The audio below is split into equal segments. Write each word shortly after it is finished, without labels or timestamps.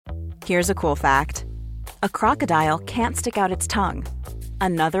Here's a cool fact. A crocodile can't stick out its tongue.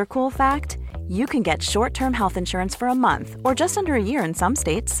 Another cool fact, you can get short-term health insurance for a month or just under a year in some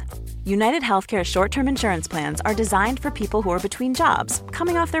states. United Healthcare short-term insurance plans are designed for people who are between jobs,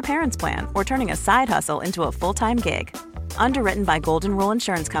 coming off their parents' plan, or turning a side hustle into a full-time gig. Underwritten by Golden Rule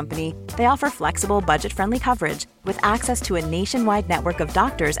Insurance Company, they offer flexible, budget-friendly coverage with access to a nationwide network of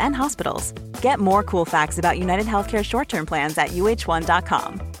doctors and hospitals. Get more cool facts about United Healthcare short-term plans at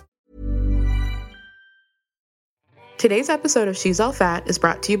uh1.com. Today's episode of She's All Fat is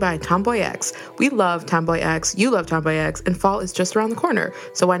brought to you by Tomboy X. We love Tomboy X, you love Tomboy X, and fall is just around the corner,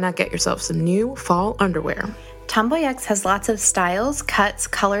 so why not get yourself some new fall underwear? Tomboy X has lots of styles, cuts,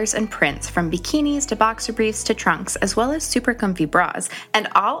 colors, and prints, from bikinis to boxer briefs to trunks, as well as super comfy bras, and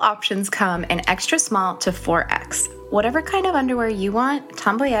all options come in extra small to 4X. Whatever kind of underwear you want,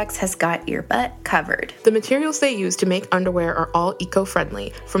 Tomboy X has got your butt covered. The materials they use to make underwear are all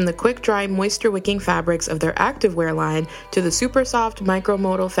eco-friendly, from the quick-dry, moisture-wicking fabrics of their activewear line to the super soft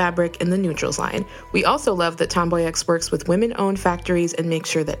micro-modal fabric in the neutrals line. We also love that Tomboy X works with women-owned factories and makes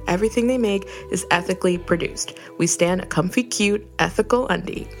sure that everything they make is ethically produced. We stand a comfy, cute, ethical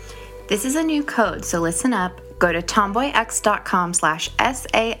undie. This is a new code, so listen up. Go to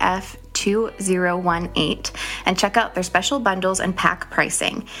tomboyx.com/SAF2018 and check out their special bundles and pack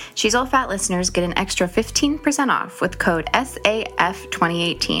pricing. She's All Fat listeners get an extra 15% off with code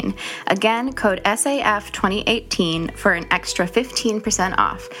SAF2018. Again, code SAF2018 for an extra 15%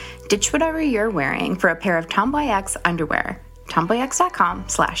 off. Ditch whatever you're wearing for a pair of Tomboy X underwear.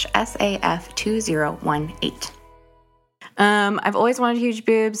 tomboyx.com/SAF2018. I've always wanted huge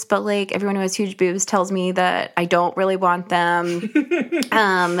boobs, but like everyone who has huge boobs tells me that I don't really want them.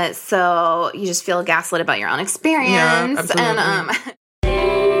 So you just feel gaslit about your own experience. Yeah, absolutely.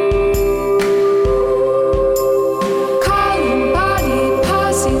 Calling body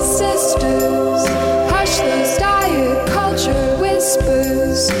posse sisters, hush those diet culture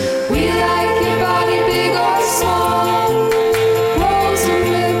whispers. We like your body big or small, rolls and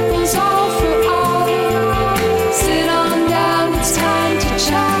ripples all for all. Sit on down, it's time to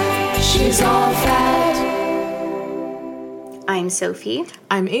chat. She's all fat. I'm Sophie,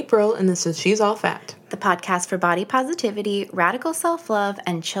 I'm April, and this is She's All Fat. the podcast for body positivity, radical self-love,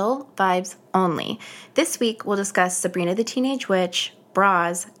 and chill vibes only. This week, we'll discuss Sabrina the Teenage Witch,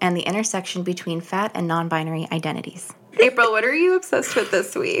 bras, and the intersection between fat and non-binary identities. April, what are you obsessed with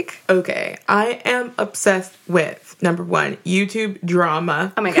this week? Okay, I am obsessed with, number one, YouTube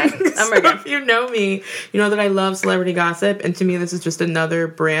drama. Oh my God. Oh my God. If you know me, you know that I love celebrity gossip, and to me this is just another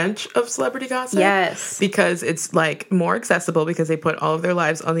branch of celebrity gossip. Yes. Because it's like more accessible because they put all of their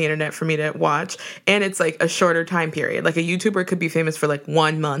lives on the internet for me to watch, and it's like a shorter time period. Like a YouTuber could be famous for like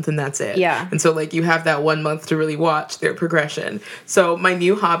 1 month and that's it. Yeah. And so like you have that 1 month to really watch their progression. So my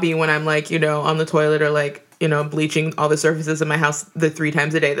new hobby when I'm like, you know, on the toilet or like, you know, bleaching all the surfaces in my house the 3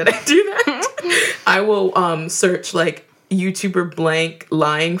 times a day that I do that, I will search like YouTuber blank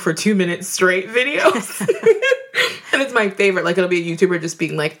lying for 2 minutes straight videos. And it's my favorite. Like it'll be a YouTuber just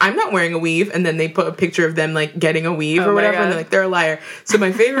being like, I'm not wearing a weave. And then they put a picture of them like getting a weave or whatever. And they're like, they're a liar. So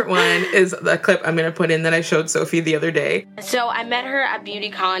my favorite one is the clip I'm going to put in that I showed Sophie the other day. So I met her at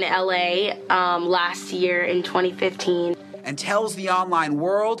BeautyCon LA last year in 2015. And tells the online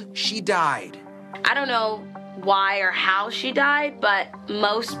world she died. I don't know why or how she died, but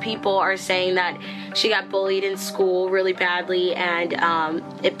most people are saying that she got bullied in school really badly and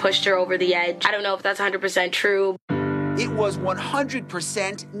it pushed her over the edge. I don't know if that's 100% true. It was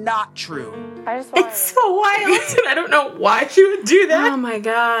 100% not true. It's so wild. I don't know why she would do that. Oh my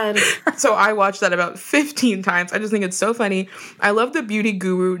God. So I watched that about 15 times. I just think it's so funny. I love the beauty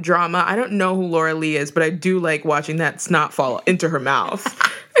guru drama. I don't know who Laura Lee is, but I do like watching that snot fall into her mouth.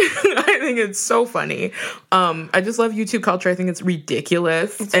 I think it's so funny. I just love YouTube culture. I think it's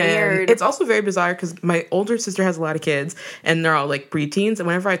ridiculous. It's weird. It's also very bizarre because my older sister has a lot of kids and they're all like preteens. And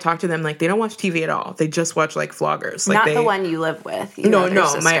whenever I talk to them, like they don't watch TV at all. They just watch like vloggers. Like, Not the one you live with. No.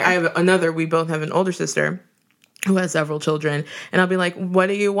 I have another. We both have an older sister who has several children, and I'll be like, what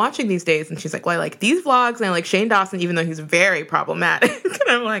are you watching these days? And she's like, well, I like these vlogs, and I like Shane Dawson, even though he's very problematic. And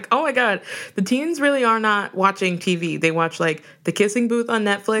I'm like, oh my God, the teens really are not watching TV. They watch like The Kissing Booth on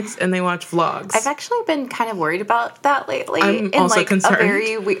Netflix, and they watch vlogs. I've actually been kind of worried about that lately. I'm in also like concerned. a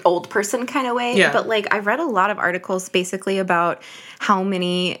very old person kind of way. Yeah. But like I've read a lot of articles basically about how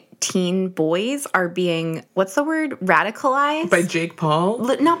many teen boys are being, what's the word, radicalized? By Jake Paul?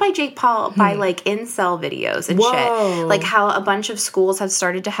 Not by Jake Paul, by like incel videos and shit. Like how a bunch of schools have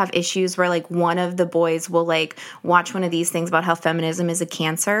started to have issues where like one of the boys will like watch one of these things about how feminism is a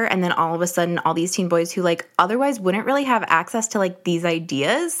cancer, and then all of a sudden all these teen boys who like otherwise wouldn't really have access to like these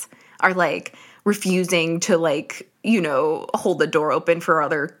ideas are like refusing to like, you know, hold the door open for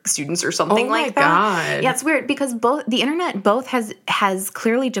other students or something like that. God. Yeah, it's weird because the internet has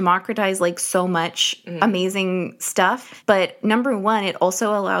clearly democratized like so much amazing stuff. But number one, it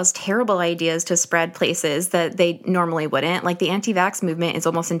also allows terrible ideas to spread places that they normally wouldn't. Like the anti-vax movement is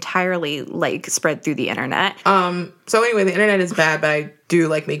almost entirely like spread through the internet. So anyway, the internet is bad, but I do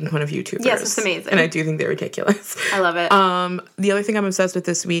like making fun of YouTubers. Yes, it's amazing. And I do think they're ridiculous. I love it. The other thing I'm obsessed with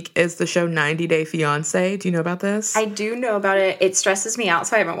this week is the show 90 Day Fiancé. Do you know about this? I do know about it. It stresses me out,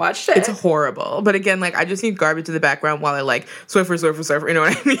 so I haven't watched it. It's horrible. But again, like, I just need garbage in the background while I, like, Swiffer. You know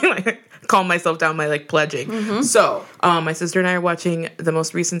what I mean? Like, calm myself down by, like, pledging. So, my sister and I are watching the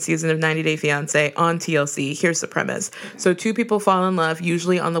most recent season of 90 Day Fiancé on TLC. Here's the premise. So, two people fall in love,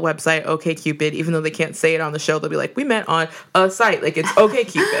 usually on the website OkCupid. Even though they can't say it on the show, they'll be like, we met on a site. Like, it's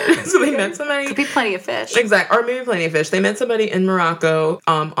OkCupid. So, they met somebody. Could be Plenty of Fish. Exactly. Or maybe Plenty of Fish. They met somebody in Morocco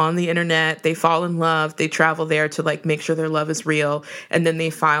on the internet. They fall in love. They travel there to, like, make sure their love is real. And then they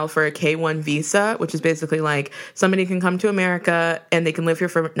file for a K-1 visa, which is basically like somebody can come to America and they can live here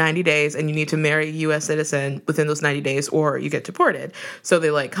for 90 days and you need to marry a U.S. citizen within those 90 days or you get deported. So they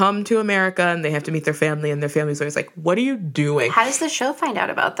like come to America and they have to meet their family and their family's always like, what are you doing? How does the show find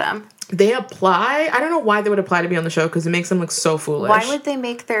out about them? They apply. I don't know why they would apply to be on the show because it makes them look so foolish. Why would they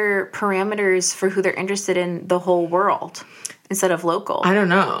make their parameters for who they're interested in the whole world instead of local? I don't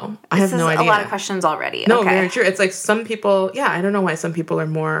know. I have no idea. A lot of questions already. No, okay. very true. It's like some people, I don't know why some people are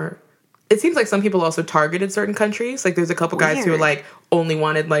more... It seems like some people also targeted certain countries. Like there's a couple guys who like only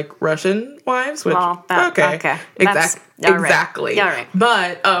wanted like Russian wives, which okay. Exactly. Yeah, right.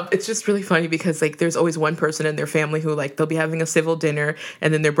 But it's just really funny because like there's always one person in their family who like they'll be having a civil dinner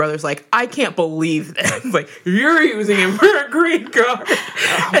and then their brother's like, I can't believe this. Like you're using him for a green card.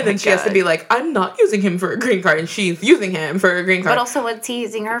 And then she has to be like, I'm not using him for a green card and she's using him for a green card. But also what's he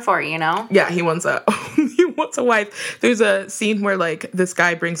using her for, you know? Yeah, he wants a wife. There's a scene where like this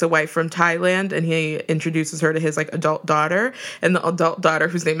guy brings a wife from Thailand and he introduces her to his like adult daughter, and the adult daughter,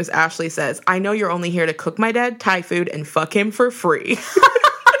 whose name is Ashley, says, I know you're only here to cook my dad Thai food and fuck him for free.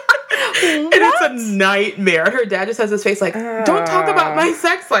 And it's a nightmare. Her dad just has this face like, don't talk about my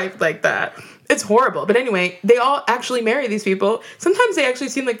sex life like that. It's horrible. But anyway, they all actually marry these people. Sometimes they actually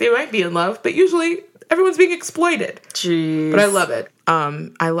seem like they might be in love, but usually everyone's being exploited. Jeez. But I love it.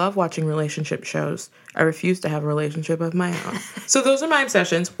 I love watching relationship shows. I refuse to have a relationship of my own. So those are my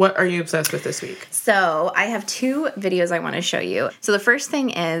obsessions. What are you obsessed with this week? So I have 2 videos I want to show you. So the first thing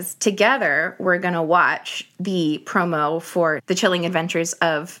is, together, we're going to watch the promo for The Chilling Adventures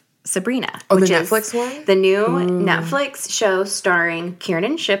of Sabrina. Oh, which the is Netflix one? The new Netflix show starring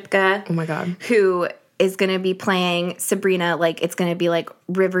Kiernan Shipka. Oh my God. Who is going to be playing Sabrina, like it's going to be like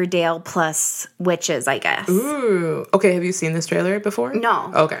Riverdale plus witches, I guess. Ooh. Okay, have you seen this trailer before?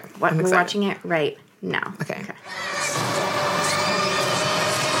 No. Okay. We're watching it right now. Okay.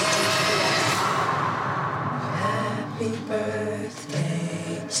 Happy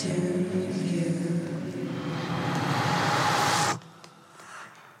birthday to you.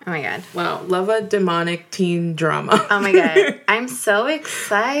 Oh my God. Wow. Love a demonic teen drama. Oh my God. I'm so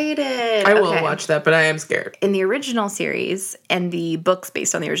excited. I will watch that, but I am scared. In the original series and the books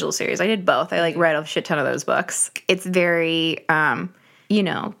based on the original series, I did both. I like read a shit ton of those books. It's very,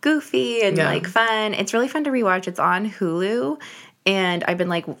 goofy and like fun. It's really fun to rewatch. It's on Hulu. And I've been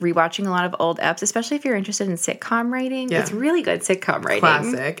like rewatching a lot of old eps, especially if you're interested in sitcom writing. Yeah. It's really good sitcom writing.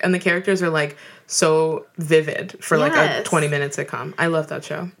 Classic. And the characters are like so vivid for like a 20-minute sitcom. I love that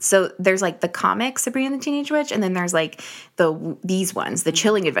show. So there's like the comic Sabrina the Teenage Witch, and then there's like these ones, The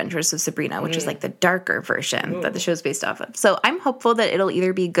Chilling Adventures of Sabrina, which is like the darker version that the show's based off of. So I'm hopeful that it'll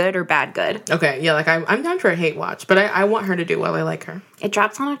either be good or bad good. Okay, yeah, like I'm down for a hate watch, but I want her to do well. I like her. It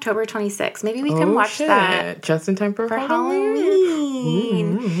drops on October 26th. Maybe we can watch that just in time for Halloween.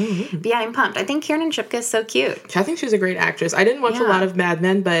 But yeah, I'm pumped. I think Kiernan Shipka is so cute. I think she's a great actress. I didn't watch a lot of Mad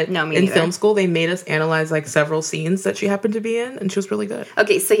Men, but in film school they made us analyze like several scenes that she happened to be in, and she was really good.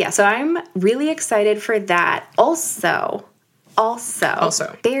 Okay, so I'm really excited for that. Also,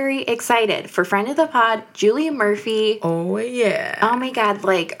 very excited for friend of the pod, Julia Murphy. Oh yeah. Oh my God,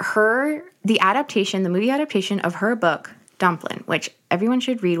 like the movie adaptation of her book, Dumplin', which everyone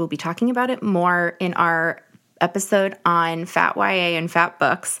should read. We'll be talking about it more in our episode on Fat YA and Fat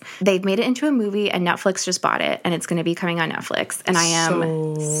Books. They've made it into a movie and Netflix just bought it and it's going to be coming on Netflix. And I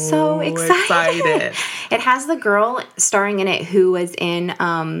am so excited. It has the girl starring in it who was in...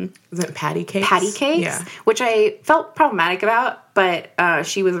 is it Patty Cakes? Patty Cakes, which I felt problematic about, but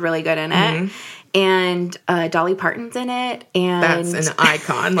she was really good in it. and Dolly Parton's in it. And That's an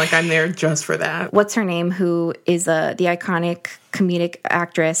icon. Like, I'm there just for that. what's her name? Who is the iconic comedic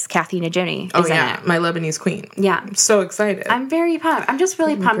actress Kathy Najimy? Oh, is in yeah. it. My Lebanese queen. Yeah. I'm so excited. I'm very pumped. I'm just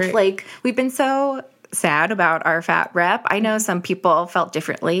really pumped. great. Like, we've been so sad about our fat rep. I know some people felt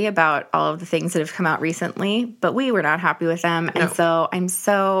differently about all of the things that have come out recently, but we were not happy with them. And so I'm just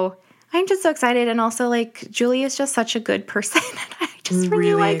so excited. And also, like, Julie is just such a good person. I just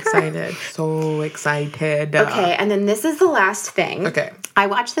really like her. excited. So excited. Okay, and then this is the last thing. Okay. I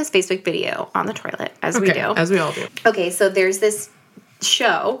watched this Facebook video on the toilet, as we do. As we all do. Okay, so there's this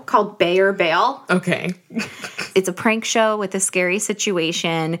show called Bay or Bail. Okay. It's a prank show with a scary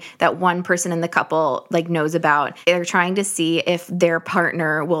situation that one person in the couple like knows about. They're trying to see if their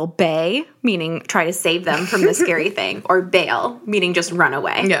partner will bay, meaning try to save them from the scary thing, or bail, meaning just run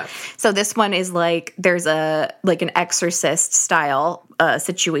away. Yeah. So this one is like there's an Exorcist style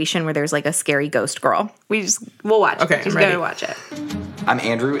situation where there's like a scary ghost girl. We'll watch it. Okay, Just I'm ready. gotta watch it. I'm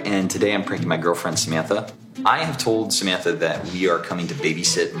Andrew, and today I'm pranking my girlfriend Samantha. I have told Samantha that we are coming to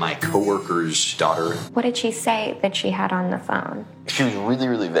babysit my coworker's daughter. What did she say that she had on the phone? She was really,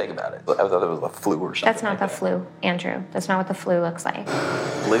 really vague about it. I thought it was the flu or something. That's not the flu, Andrew. That's not what the flu looks like.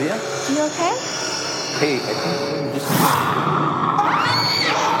 Olivia? You okay? Hey, I think just...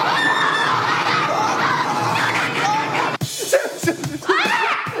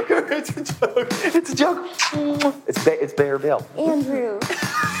 It's a joke. It's Bay or Bail. Andrew.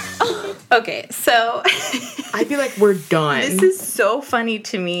 Okay, so I feel like we're done. this is so funny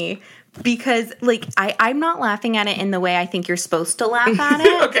to me because, like, I'm not laughing at it in the way I think you're supposed to laugh at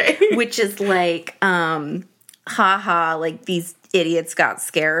it. Okay. Which is like, haha, like these idiots got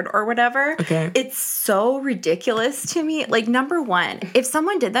scared or whatever. Okay. It's so ridiculous to me. Like, number one, if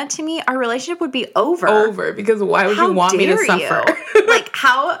someone did that to me, our relationship would be over. Because why would How you want me to dare suffer? you? Like,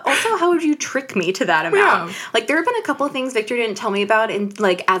 how would you trick me to that amount? Yeah. Like, there have been a couple of things Victor didn't tell me about in,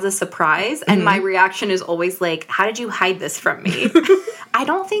 like, as a surprise, and my reaction is always like, how did you hide this from me? I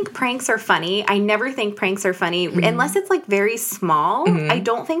don't think pranks are funny. I never think pranks are funny unless it's, like, very small. I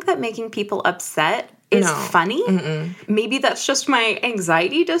don't think that making people upset is funny. Maybe that's just my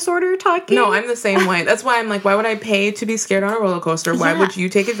anxiety disorder talking. No, I'm the same way. That's why I'm like, why would I pay to be scared on a roller coaster? Why would you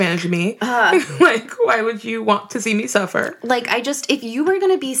take advantage of me? Like, why would you want to see me suffer? Like, if you were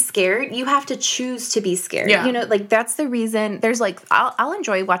going to be scared, you have to choose to be scared. Yeah. You know, like, that's the reason. There's, like, I'll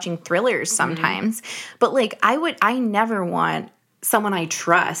enjoy watching thrillers sometimes, but, like, I never want someone I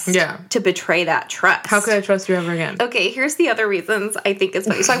trust to betray that trust. How could I trust you ever again? Okay, here's the other reasons I think it's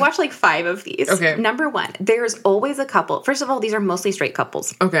funny. So I watched, like, 5 of these. Okay. Number one, there's always a couple. First of all, these are mostly straight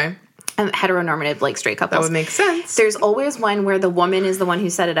couples. Okay. Heteronormative, like, straight couples. That would make sense. There's always one where the woman is the one who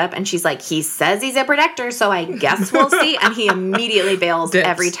set it up, and she's like, he says he's a protector, so I guess we'll see. And he immediately bails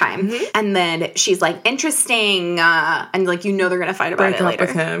every time. And then she's like, interesting. And, like, you know they're going to fight about Break it up later.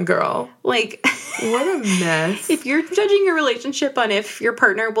 with him, girl. Like, what a mess. if you're judging your relationship on if your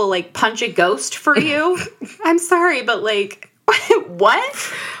partner will, like, punch a ghost for you, I'm sorry, but, like,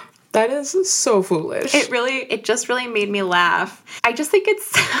 what? That is so foolish. It just really made me laugh. I just think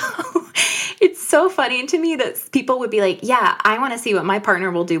it's so funny to me that people would be like, yeah, I want to see what my partner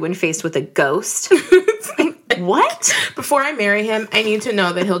will do when faced with a ghost. What? Before I marry him, I need to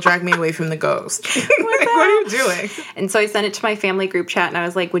know that he'll drag me away from the ghost. Like, what are you doing? And so I sent it to my family group chat, and I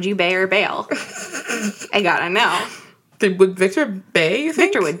was like, would you bay or bail? I gotta know. Would Victor bay, you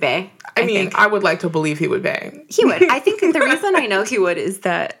think? Victor would bay. I mean, I would like to believe he would bay. He would. I think the reason I know he would is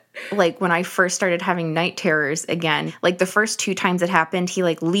that, like, when I first started having night terrors again, like, the first 2 times it happened, he,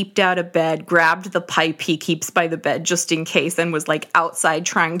 like, leaped out of bed, grabbed the pipe he keeps by the bed just in case, and was, like, outside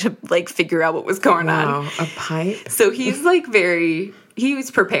trying to, like, figure out what was going on. A pipe? So he's, like, he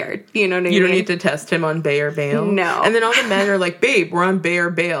was prepared. You know what I mean? You don't need to test him on bay or bail. No. And then all the men are like, babe, we're on bay or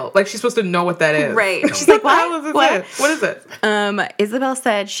bail. Like, she's supposed to know what that is. Right. She's like, What? What is it? Isabel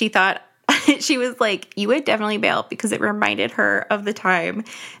said she thought, she was like, you would definitely bail, because it reminded her of the time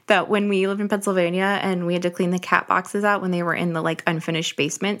that when we lived in Pennsylvania and we had to clean the cat boxes out when they were in the, like, unfinished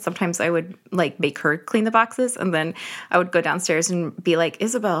basement. Sometimes I would, like, make her clean the boxes, and then I would go downstairs and be like,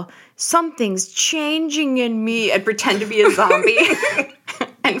 Isabel, something's changing in me, and pretend to be a zombie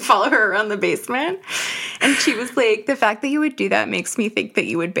and follow her around the basement. And she was like, the fact that you would do that makes me think that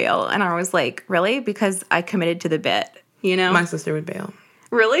you would bail. And I was like, really? Because I committed to the bit, you know? My sister would bail.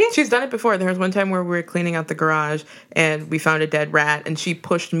 Really? She's done it before. There was one time where we were cleaning out the garage and we found a dead rat, and she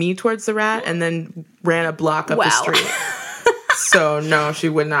pushed me towards the rat and then ran a block up the street. So, no, she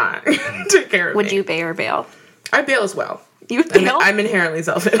would not take care of me. Would you bay or bail? I bail as well. You would bail? I'm inherently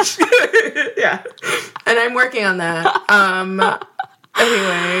selfish. Yeah. And I'm working on that.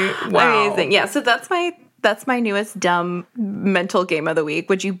 Anyway, wow. Amazing. Yeah, so that's my newest dumb mental game of the week.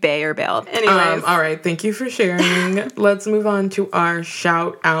 Would you bay or bail? Anyways. All right, thank you for sharing. Let's move on to our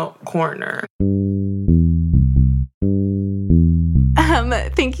shout out corner.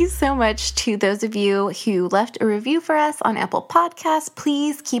 Thank you so much to those of you who left a review for us on Apple Podcasts.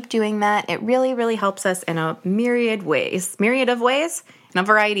 Please keep doing that. It really, really helps us in a myriad of ways, in a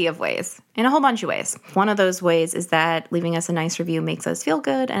variety of ways, in a whole bunch of ways. One of those ways is that leaving us a nice review makes us feel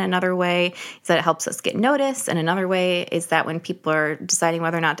good, and another way is that it helps us get noticed, and another way is that when people are deciding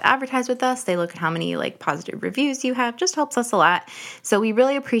whether or not to advertise with us, they look at how many positive reviews you have. Just helps us a lot. So we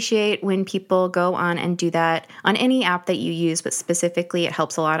really appreciate when people go on and do that on any app that you use, but specifically it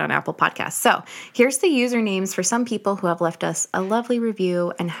helps a lot on Apple Podcasts. So here's the usernames for some people who have left us a lovely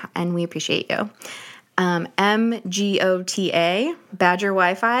review, and we appreciate you. MGOTA, Badger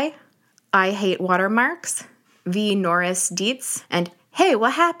Wi-Fi, I Hate Watermarks, V Norris Dietz, and Hey,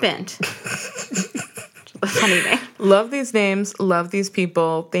 What Happened? Funny name. Love these names. Love these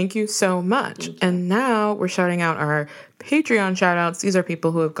people. Thank you so much. And now we're shouting out our Patreon shoutouts. These are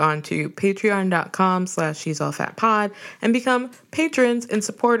people who have gone to patreon.com/she'sallfatpod and become patrons and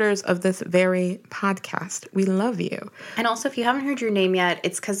supporters of this very podcast. We love you. And also, if you haven't heard your name yet,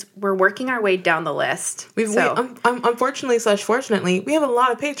 it's because we're working our way down the list. Unfortunately/fortunately, we have a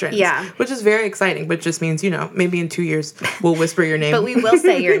lot of patrons. Yeah. Which is very exciting, but just means, maybe in 2 years we'll whisper your name. But we will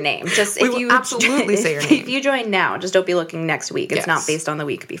say your name. Just we will absolutely say your name. If you join now, just don't be looking next week. It's not based on the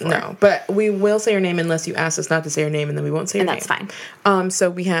week before. No, but we will say your name unless you ask us not to say your name, and then we won't say your name. And that's fine. So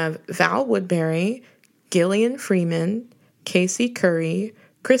we have Val Woodbury, Gillian Freeman, Casey Curry,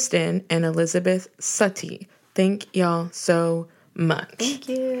 Kristen, and Elizabeth Sutty. Thank y'all so much. Thank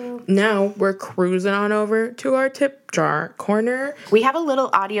you. Now we're cruising on over to our tip jar corner. We have a little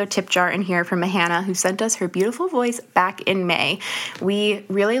audio tip jar in here from Hannah, who sent us her beautiful voice back in May. We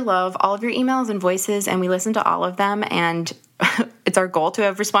really love all of your emails and voices, and we listen to all of them, and it's our goal to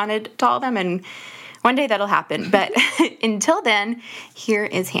have responded to all of them, and one day that'll happen. But until then, here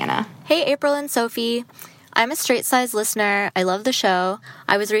is Hannah. Hey, April and Sophie. I'm a straight size listener. I love the show.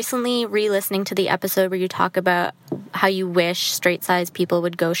 I was recently re-listening to the episode where you talk about how you wish straight size people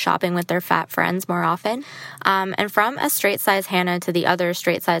would go shopping with their fat friends more often. And from a straight size Hannah to the other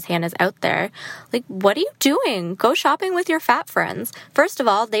straight size Hannahs out there, what are you doing? Go shopping with your fat friends. First of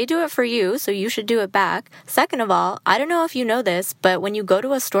all, they do it for you, so you should do it back. Second of all, I don't know if you know this, but when you go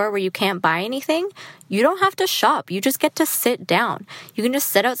to a store where you can't buy anything, you don't have to shop. You just get to sit down. You can just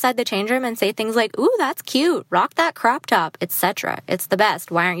sit outside the change room and say things like, ooh, that's cute, rock that crop top, etc. It's the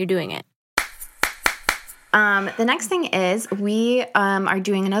best. Why aren't you doing it? The next thing is we are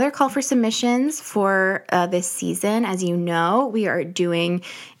doing another call for submissions for this season. As you know, we are doing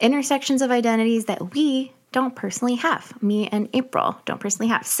intersections of identities that we don't personally have. Me and April don't personally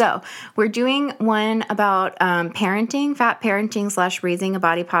have. So we're doing one about parenting, fat parenting / raising a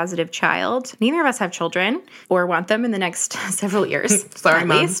body positive child. Neither of us have children or want them in the next several years. Sorry, at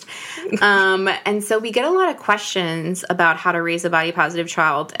Mom. least. And so we get a lot of questions about how to raise a body positive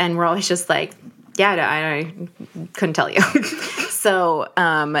child. And we're always just like, yeah, I couldn't tell you. So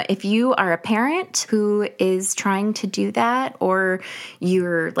if you are a parent who is trying to do that, or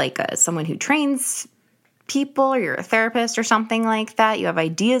you're someone who trains people, or you're a therapist or something like that, you have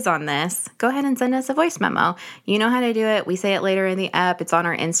ideas on this, go ahead and send us a voice memo. You know how to do it. We say it later in the app. It's on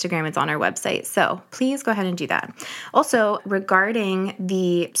our Instagram. It's on our website. So please go ahead and do that. Also, regarding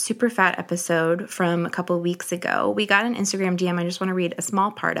the super fat episode from a couple of weeks ago, we got an Instagram DM I just want to read a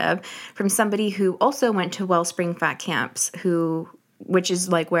small part of from somebody who also went to Wellspring Fat Camps, which is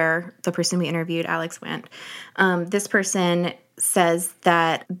where the person we interviewed, Alex, went. This person says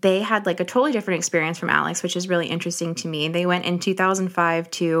that they had a totally different experience from Alex, which is really interesting to me. They went in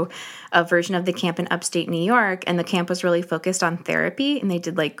 2005 to a version of the camp in upstate New York, and the camp was really focused on therapy, and they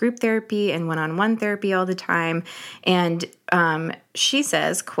did group therapy and one-on-one therapy all the time. And she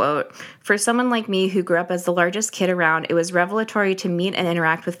says, quote, "For someone like me who grew up as the largest kid around, it was revelatory to meet and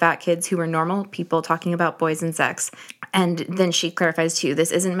interact with fat kids who were normal people talking about boys and sex." And then she clarifies too,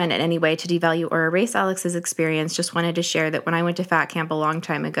 this isn't meant in any way to devalue or erase Alex's experience. Just wanted to share that when I went to fat camp a long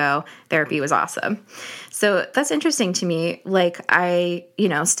time ago, therapy was awesome. So that's interesting to me. I,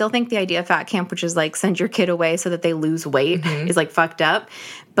 still think the idea of fat camp, which is send your kid away so that they lose weight, is fucked up.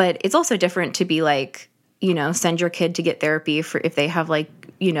 But it's also different to be send your kid to get therapy for if they have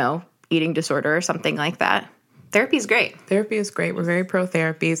eating disorder or something like that. Therapy is great. Therapy is great. We're very pro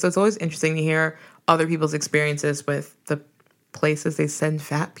therapy. So it's always interesting to hear other people's experiences with the places they send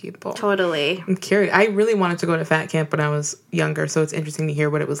fat people. Totally. I'm curious. I really wanted to go to fat camp when I was younger, so it's interesting to hear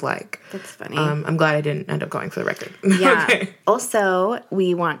what it was like. That's funny. I'm glad I didn't end up going, for the record. Yeah. Okay. Also,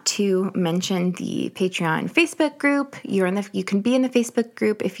 we want to mention the Patreon Facebook group. You can be in the Facebook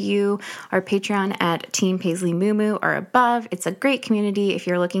group if you are Patreon at Team Paisley Moo or above. It's a great community if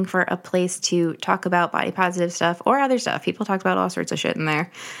you're looking for a place to talk about body positive stuff or other stuff. People talk about all sorts of shit in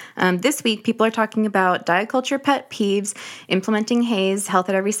there. This week, people are talking about diet culture pet peeves, implementing HAES, health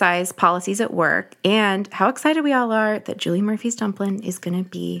at every size, policies at work, and how excited we all are that Julie Murphy's Dumpling is going to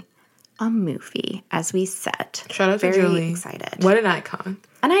be a movie, as we said. Shout out to Very Julie. excited. What an icon.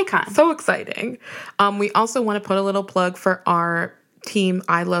 An icon. So exciting. We also want to put a little plug for our team,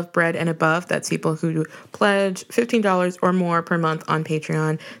 I Love Bread and Above. That's people who pledge $15 or more per month on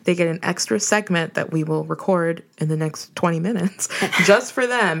Patreon. They get an extra segment that we will record in the next 20 minutes just for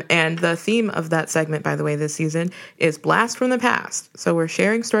them. And the theme of that segment, by the way, this season is Blast from the Past. So we're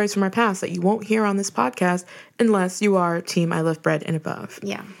sharing stories from our past that you won't hear on this podcast unless you are Team I Love Bread and Above.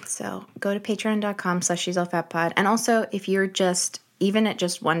 Yeah. So go to patreon.com/she'salfatpod. And also, if you're even at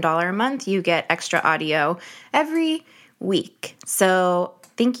just $1 a month, you get extra audio every week. So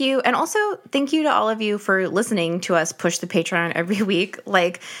thank you. And also thank you to all of you for listening to us push the Patreon every week.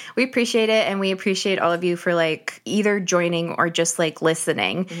 Like, we appreciate it. And we appreciate all of you for either joining or just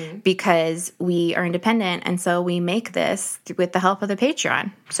listening because we are independent. And so we make this with the help of the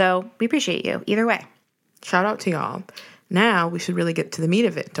Patreon. So we appreciate you either way. Shout out to y'all. Now we should really get to the meat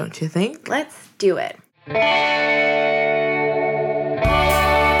of it, don't you think? Let's do it.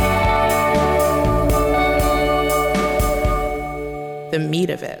 The meat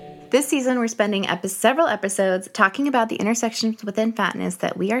of it. This season, we're spending several episodes talking about the intersections within fatness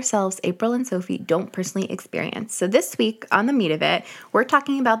that we ourselves, April and Sophie, don't personally experience. So this week, on the meat of it, we're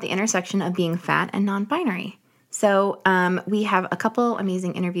talking about the intersection of being fat and non-binary. So we have a couple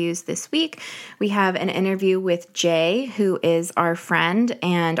amazing interviews this week. We have an interview with Jay, who is our friend,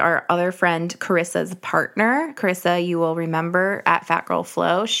 and our other friend, Carissa's partner. Carissa, you will remember at Fat Girl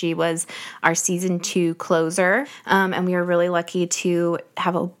Flow. She was our season 2 closer, and we were really lucky to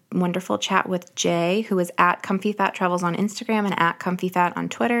have a wonderful chat with Jay, who is at Comfy Fat Travels on Instagram and at Comfy Fat on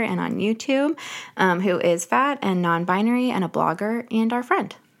Twitter and on YouTube, who is fat and non-binary and a blogger and our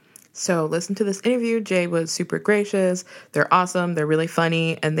friend. So listen to this interview. Jay was super gracious. They're awesome. They're really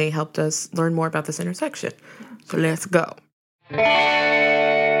funny. And they helped us learn more about this intersection. So let's go.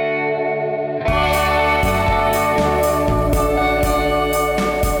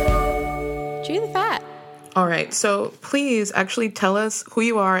 Julie the Fat. All right. So please actually tell us who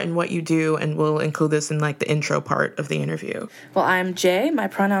you are and what you do. And we'll include this in the intro part of the interview. Well, I'm Jay. My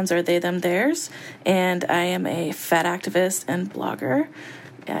pronouns are they, them, theirs. And I am a fat activist and blogger.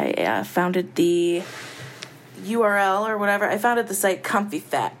 I founded the URL or whatever. I founded the site Comfy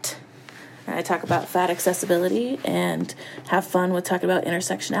Fat. And I talk about fat accessibility and have fun with talking about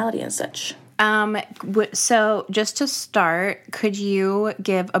intersectionality and such. So just to start, could you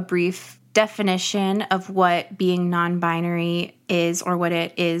give a brief definition of what being non-binary is or what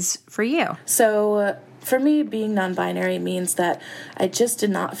it is for you? So for me, being non-binary means that I just did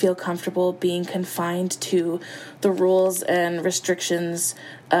not feel comfortable being confined to the rules and restrictions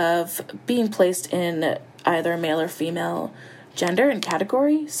of being placed in either male or female gender and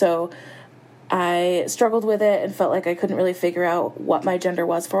category. So I struggled with it and felt like I couldn't really figure out what my gender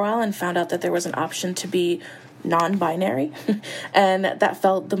was for a while, and found out that there was an option to be non-binary and that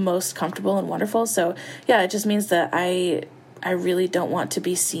felt the most comfortable and wonderful. So yeah, it just means that I really don't want to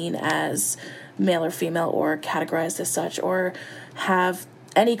be seen as male or female or categorized as such or have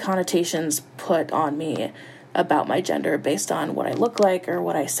any connotations put on me about my gender based on what I look like or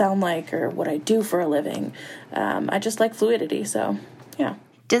what I sound like or what I do for a living. I just like fluidity, so yeah.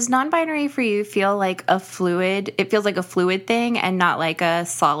 Does non-binary for you feel like a fluid? It feels like a fluid thing and not like a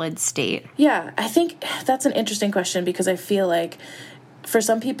solid state. Yeah, I think that's an interesting question because I feel like for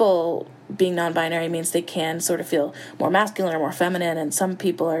some people, being non-binary means they can sort of feel more masculine or more feminine, and some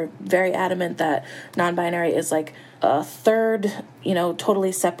people are very adamant that non-binary is like a third,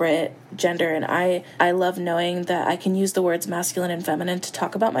 totally separate gender. And I love knowing that I can use the words masculine and feminine to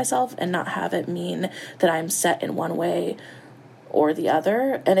talk about myself and not have it mean that I'm set in one way or the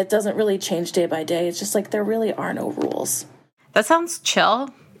other. And it doesn't really change day by day. It's just like there really are no rules. That sounds chill.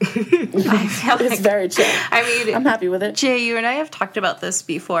 I feel it's very chill. I mean, I'm happy with it. Jay, you and I have talked about this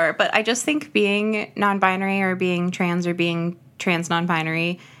before, but I just think being non-binary or being trans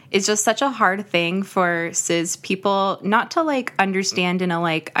non-binary is just such a hard thing for cis people not to understand in a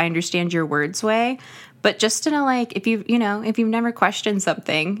I understand your words way, but just in a if you've never questioned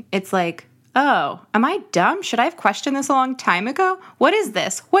something, it's like, oh, am I dumb? Should I have questioned this a long time ago? What is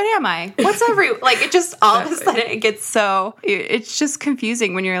this? What am I? What's like, it just, all of a sudden it gets so, it's just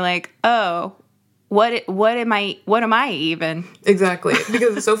confusing when you're like, oh, what am I even? Exactly.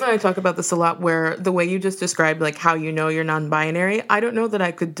 Because Sophie and I talk about this a lot, where the way you just described, like, how you know you're non-binary, I don't know that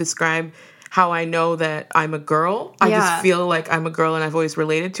I could describe how I know that I'm a girl. I just feel like I'm a girl and I've always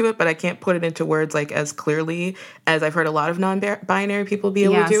related to it, but I can't put it into words like as clearly as I've heard a lot of non-binary people be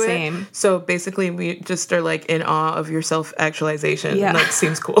able to do it. So basically we just are like in awe of your self-actualization. Yeah. And that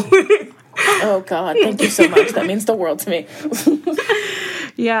seems cool. Oh God, thank you so much. That means the world to me.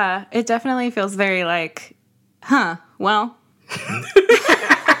 Yeah, it definitely feels very like, well,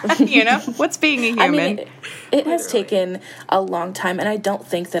 you know, what's being a human? I mean, it has taken a long time, and I don't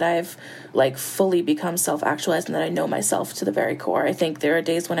think that I've like fully become self-actualized and that I know myself to the very core. I think there are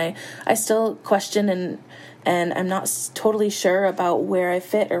days when I still question and I'm not totally sure about where I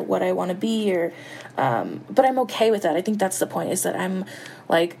fit or what I want to be, or but I'm okay with that. I think that's the point, is that I'm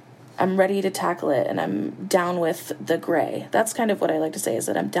ready to tackle it, and I'm down with the gray. That's kind of what I like to say, is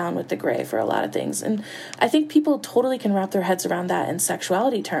that I'm down with the gray for a lot of things. And I think people totally can wrap their heads around that in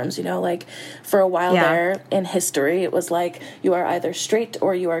sexuality terms, you know, like for a while there in history, it was like you are either straight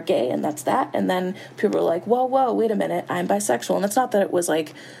or you are gay, and that's that. And then people were like, whoa, wait a minute, I'm bisexual. And it's not that it was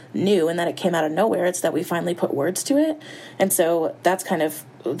like new and that it came out of nowhere. It's that we finally put words to it. And so that's kind of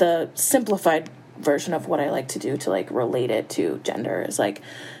the simplified version of what I like to do to like relate it to gender, is like,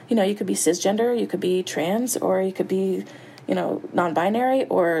 you know, you could be cisgender, you could be trans, or you could be, you know, non-binary,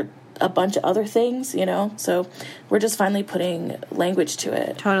 or a bunch of other things, you know. So we're just finally putting language to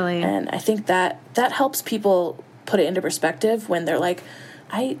it. Totally. And I think that helps people put it into perspective when they're like,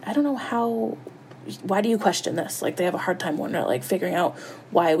 I don't know why do you question this? Like, they have a hard time wondering, like, figuring out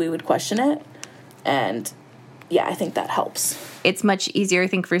why we would question it. And yeah, I think that helps. It's much easier, I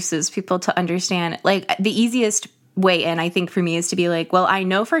think, for cis people to understand. Like, the easiest way in, I think, for me is to be like, well, I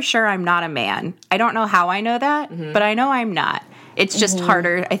know for sure I'm not a man. I don't know how I know that, but I know I'm not. It's just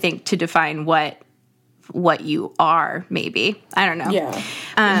harder, I think, to define what you are, maybe. I don't know. Yeah.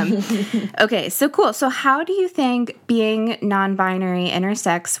 Okay, so cool. So how do you think being non-binary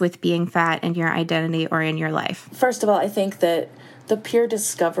intersects with being fat in your identity or in your life? First of all, I think that the pure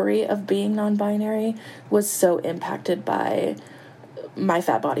discovery of being non-binary was so impacted by my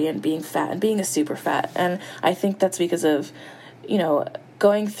fat body and being fat and being a super fat. And I think that's because of, you know,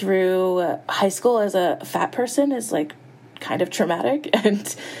 going through high school as a fat person is like kind of traumatic,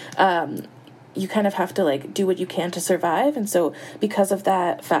 and you kind of have to like do what you can to survive. And so because of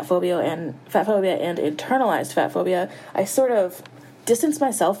that, fat phobia and internalized fat phobia, I sort of distance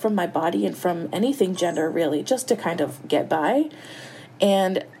myself from my body and from anything gender, really, just to kind of get by.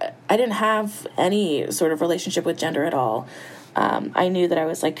 And I didn't have any sort of relationship with gender at all. I knew that I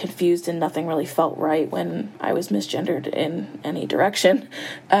was like confused and nothing really felt right when I was misgendered in any direction.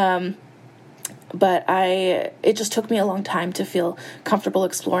 But it just took me a long time to feel comfortable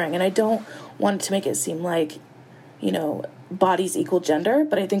exploring. And I don't want to make it seem like, you know, bodies equal gender.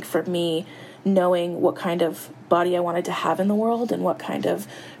 But I think for me, knowing what kind of body I wanted to have in the world and what kind of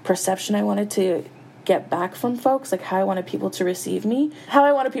perception I wanted to get back from folks, like how I wanted people to perceive me,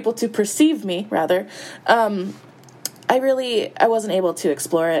 rather, I wasn't able to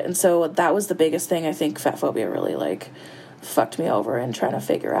explore it. And so that was the biggest thing. I think fat phobia really like fucked me over in trying to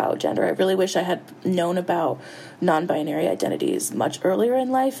figure out gender. I really wish I had known about non-binary identities much earlier in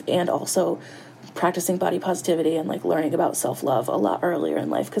life, and also practicing body positivity and like learning about self-love a lot earlier in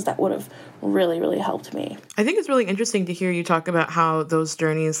life, because that would have really, really helped me. I think it's really interesting to hear you talk about how those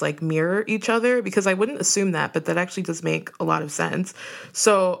journeys like mirror each other, because I wouldn't assume that, but that actually does make a lot of sense.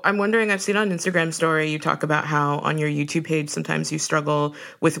 So I'm wondering, I've seen on Instagram story you talk about how on your YouTube page sometimes you struggle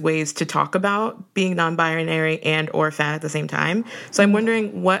with ways to talk about being non-binary and or fat at the same time. So I'm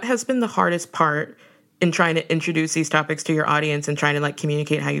wondering, what has been the hardest part in trying to introduce these topics to your audience and trying to like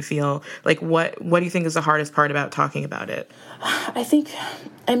communicate how you feel? Like what do you think is the hardest part about talking about it?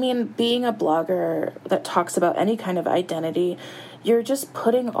 I mean, being a blogger that talks about any kind of identity, you're just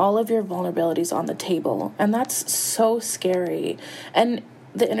putting all of your vulnerabilities on the table. And that's so scary. And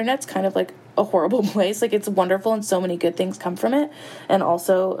the internet's kind of like a horrible place. Like, it's wonderful and so many good things come from it. And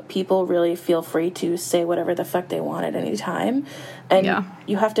also people really feel free to say whatever the fuck they want at any time. And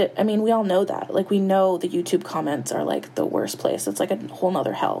you have to, I mean, we all know that. Like, we know the YouTube comments are like the worst place. It's like a whole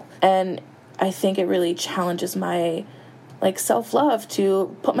nother hell. And I think it really challenges my like self-love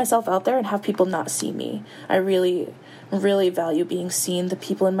to put myself out there and have people not see me. I really, really value being seen. The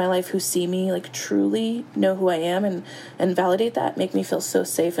people in my life who see me like truly know who I am and validate that, make me feel so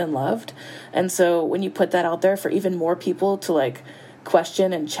safe and loved. And so when you put that out there for even more people to like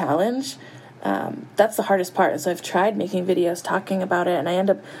question and challenge, that's the hardest part. And so I've tried making videos talking about it, and I end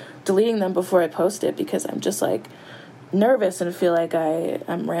up deleting them before I post it because I'm just like nervous and feel like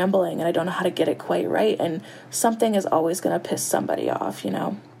I'm rambling and I don't know how to get it quite right. And something is always going to piss somebody off, you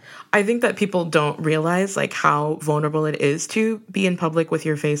know? I think that people don't realize like how vulnerable it is to be in public with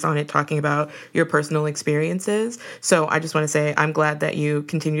your face on it, talking about your personal experiences. So I just want to say I'm glad that you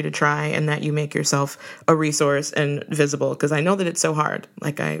continue to try and that you make yourself a resource and visible, because I know that it's so hard.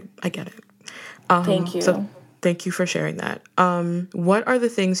 Like I get it. Thank you. So thank you for sharing that. What are the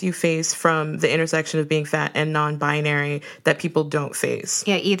things you face from the intersection of being fat and non-binary that people don't face?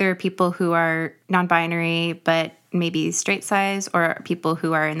 Yeah, either people who are non-binary but maybe straight size, or people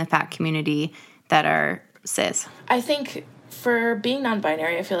who are in the fat community that are cis. I think for being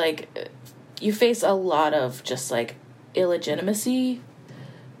non-binary, I feel like you face a lot of just like illegitimacy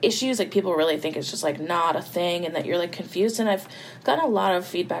issues. Like people really think it's just like not a thing and that you're like confused. And I've gotten a lot of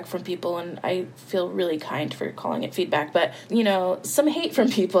feedback from people, and I feel really kind for calling it feedback, but you know, some hate from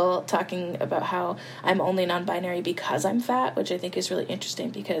people talking about how I'm only non-binary because I'm fat, which I think is really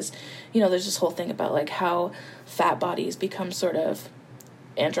interesting because, you know, there's this whole thing about like how fat bodies become sort of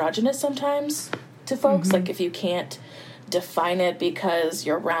androgynous sometimes to folks. Mm-hmm. Like if you can't define it because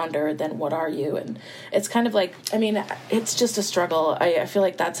you're rounder, then what are you? And it's kind of like, I mean, it's just a struggle. I feel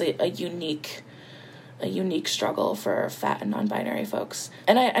like that's a unique struggle for fat and non-binary folks.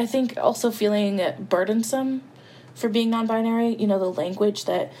 And I think also feeling burdensome for being non-binary, you know, the language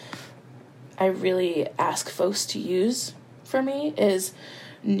that I really ask folks to use for me is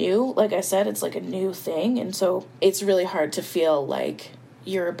new. Like I said, it's like a new thing. And so it's really hard to feel like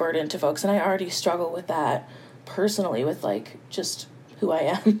you're a burden to folks. And I already struggle with that personally, with like just who I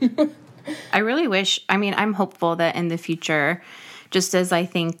am. I really wish, I mean, I'm hopeful that in the future, just as I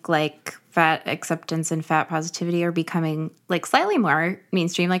think like fat acceptance and fat positivity are becoming like slightly more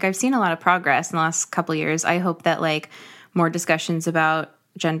mainstream, like I've seen a lot of progress in the last couple of years. I hope that like more discussions about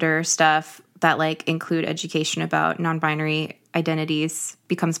gender stuff that like include education about non-binary identities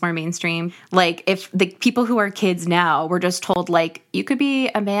becomes more mainstream. Like if the people who are kids now were just told like, you could be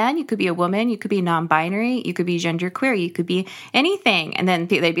a man, you could be a woman, you could be non-binary, you could be genderqueer, you could be anything. And then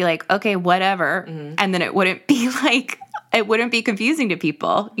they'd be like, okay, whatever. Mm-hmm. And then it wouldn't be like, it wouldn't be confusing to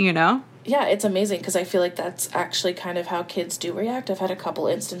people, you know? Yeah, it's amazing because I feel like that's actually kind of how kids do react. I've had a couple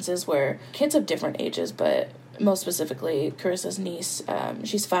instances where kids of different ages, but most specifically Carissa's niece,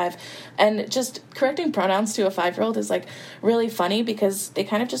 she's 5, and just correcting pronouns to a 5-year-old is like really funny because they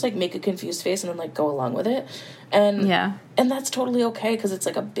kind of just like make a confused face and then like go along with it. And yeah, and that's totally okay because it's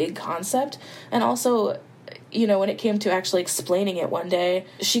like a big concept. And also, you know, when it came to actually explaining it one day,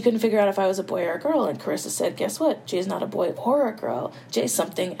 she couldn't figure out if I was a boy or a girl, and Carissa said, guess what? Jay's not a boy or a girl. Jay's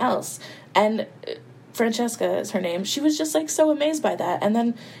something else. And Francesca is her name. She was just like so amazed by that, and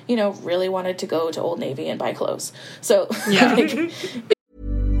then, you know, really wanted to go to Old Navy and buy clothes. So yeah.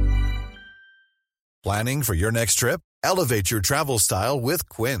 Planning for your next trip? Elevate your travel style with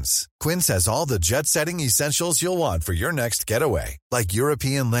Quince. Quince has all the jet-setting essentials you'll want for your next getaway, like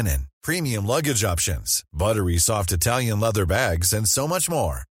European linen, premium luggage options, buttery soft Italian leather bags, and so much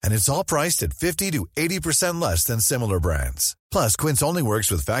more. And it's all priced at 50 to 80% less than similar brands. Plus, Quince only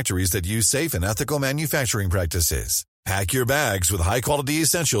works with factories that use safe and ethical manufacturing practices. Pack your bags with high-quality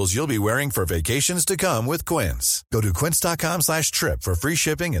essentials you'll be wearing for vacations to come with Quince. Go to quince.com/trip for free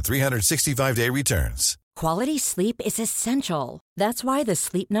shipping and 365-day returns. Quality sleep is essential. That's why the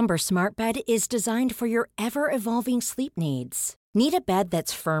Sleep Number Smart Bed is designed for your ever-evolving sleep needs. Need a bed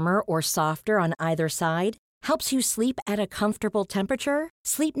that's firmer or softer on either side? Helps you sleep at a comfortable temperature?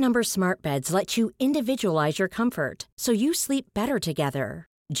 Sleep Number Smart Beds let you individualize your comfort so you sleep better together.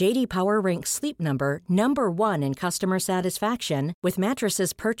 J.D. Power ranks Sleep Number number 1 in customer satisfaction with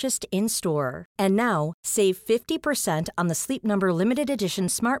mattresses purchased in-store. And now, save 50% on the Sleep Number Limited Edition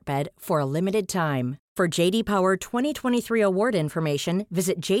Smart Bed for a limited time. For J.D. Power 2023 award information,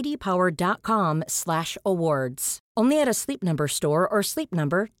 visit jdpower.com/awards. Only at a Sleep Number store or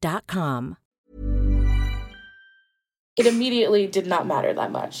sleepnumber.com. It immediately did not matter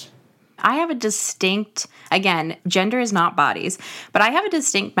that much. I have a distinct, again, gender is not bodies, but I have a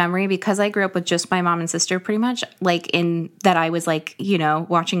distinct memory because I grew up with just my mom and sister pretty much, like in that I was like, you know,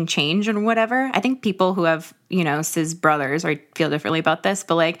 watching Change and whatever. I think people who have, you know, cis brothers or feel differently about this,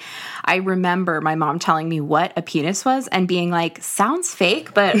 but like I remember my mom telling me what a penis was and being like, sounds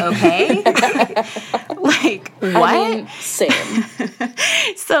fake, but okay. Like, what? I mean, same.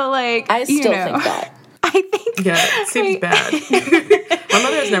 So like, I still think that. I think. Yeah, it seems bad. My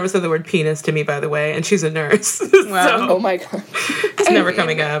mother has never said the word penis to me, by the way, and she's a nurse. Wow. So oh my God. It's never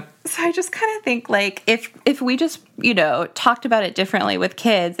coming up. So I just kind of think like if we just, you know, talked about it differently with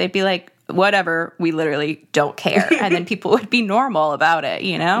kids, they'd be like, whatever, we literally don't care. And then people would be normal about it,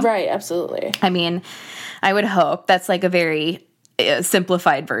 you know? Right, absolutely. I mean, I would hope that's like a very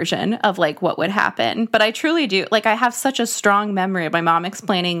simplified version of like what would happen. But I truly do. Like, I have such a strong memory of my mom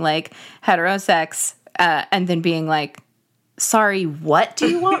explaining like heterosex and then being like, sorry, what do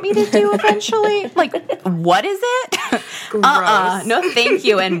you want me to do eventually? Like, what is it? No, thank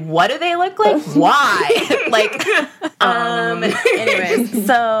you. And what do they look like? Why? Like, anyways,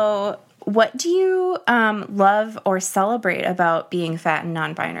 so what do you love or celebrate about being fat and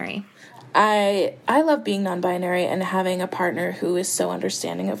non-binary? I love being non-binary and having a partner who is so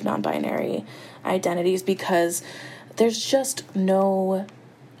understanding of non-binary identities, because there's just no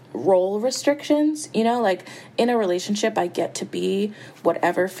role restrictions, you know, like in a relationship I get to be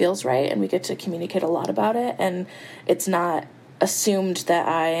whatever feels right, and we get to communicate a lot about it, and it's not assumed that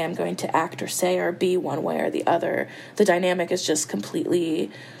I am going to act or say or be one way or the other. The dynamic is just completely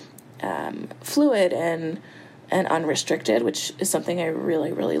fluid and unrestricted, which is something I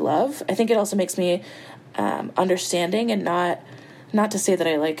really, really love. I think it also makes me understanding, and not to say that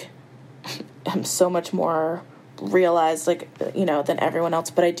I like am so much more realized, like, you know, than everyone else,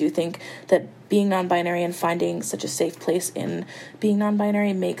 but I do think that being non-binary and finding such a safe place in being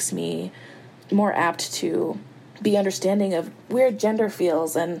non-binary makes me more apt to be understanding of where gender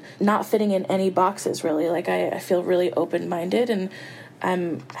feels and not fitting in any boxes, really. Like, I feel really open-minded, and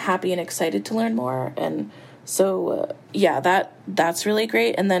I'm happy and excited to learn more. And so, that's really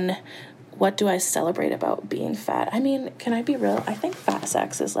great. And then what do I celebrate about being fat? I mean, can I be real? I think fat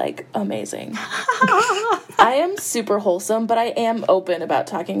sex is, like, amazing. I am super wholesome, but I am open about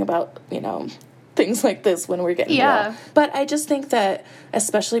talking about, you know, things like this when we're getting real. But I just think that,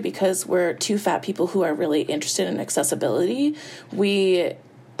 especially because we're two fat people who are really interested in accessibility, we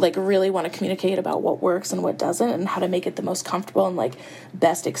like really want to communicate about what works and what doesn't, and how to make it the most comfortable and like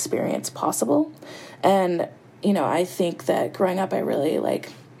best experience possible. And, you know, I think that growing up, I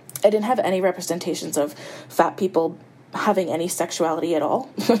didn't have any representations of fat people having any sexuality at all.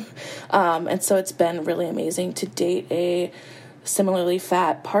 And so it's been really amazing to date a similarly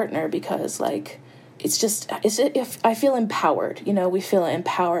fat partner, because like, I feel empowered, you know, we feel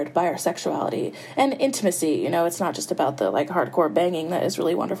empowered by our sexuality and intimacy, you know, it's not just about the like hardcore banging that is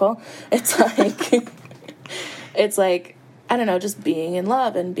really wonderful. It's like, I don't know, just being in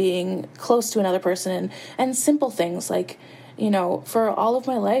love and being close to another person, and simple things like, you know, for all of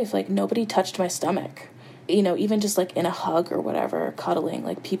my life, like nobody touched my stomach, you know, even just like in a hug or whatever, cuddling,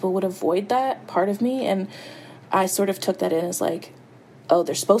 like people would avoid that part of me. And I sort of took that in as like, oh,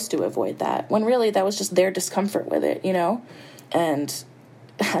 they're supposed to avoid that, when really that was just their discomfort with it, you know? And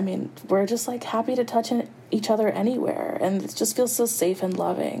I mean, we're just like happy to touch each other anywhere, and it just feels so safe and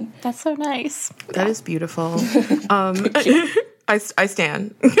loving. That's so nice. That is beautiful. I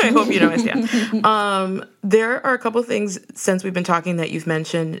stand. I hope you know I stand. There are a couple things since we've been talking that you've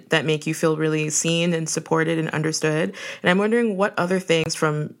mentioned that make you feel really seen and supported and understood. And I'm wondering what other things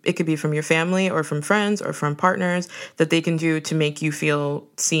it could be from your family or from friends or from partners that they can do to make you feel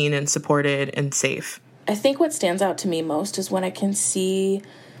seen and supported and safe. I think what stands out to me most is when I can see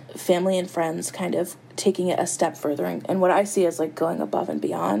family and friends kind of taking it a step further, and what I see as like going above and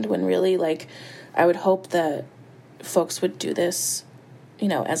beyond, when really like I would hope that folks would do this, you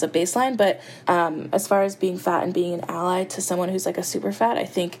know, as a baseline. But as far as being fat and being an ally to someone who's like a super fat, I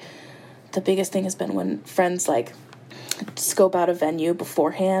think the biggest thing has been when friends like scope out a venue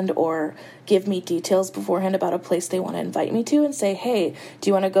beforehand or give me details beforehand about a place they want to invite me to and say, hey, do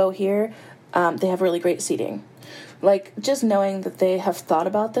you want to go here? They have really great seating. Like, just knowing that they have thought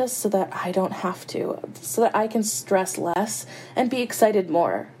about this so that I don't have to, so that I can stress less and be excited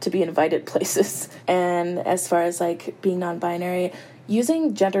more to be invited places. And as far as, like, being non-binary,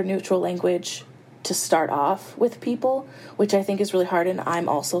 using gender-neutral language to start off with people, which I think is really hard, and I'm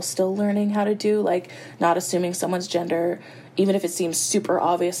also still learning how to do, like, not assuming someone's gender, even if it seems super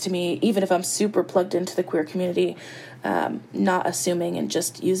obvious to me, even if I'm super plugged into the queer community, not assuming and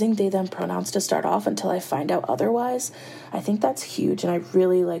just using they, them pronouns to start off until I find out otherwise. I think that's huge, and I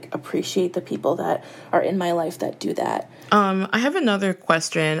really like appreciate the people that are in my life that do that. I have another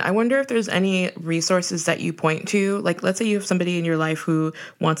question. I wonder if there's any resources that you point to. Like, let's say you have somebody in your life who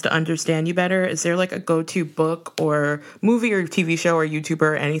wants to understand you better. Is there like a go-to book or movie or TV show or YouTuber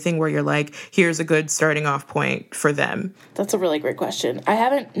or anything where you're like, here's a good starting off point for them? That's a really great question. I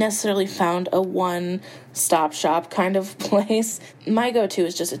haven't necessarily found a one-stop shop kind of place. My go-to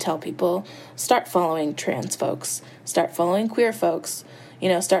is just to tell people, start following trans folks, start following queer folks, you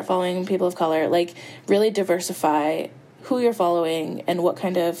know, start following people of color, like really diversify who you're following and what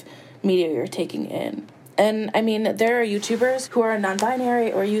kind of media you're taking in. And I mean, there are YouTubers who are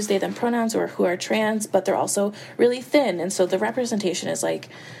non-binary or use they, them pronouns or who are trans, but they're also really thin. And so the representation is like,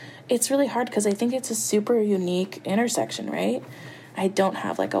 it's really hard because I think it's a super unique intersection, right? I don't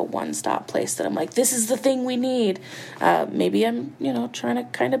have like a one-stop place that I'm like, this is the thing we need. Maybe I'm, trying to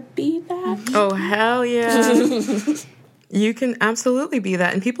kind of be that. Oh, hell yeah. You can absolutely be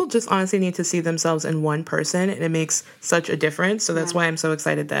that. And people just honestly need to see themselves in one person, and it makes such a difference. So that's why I'm so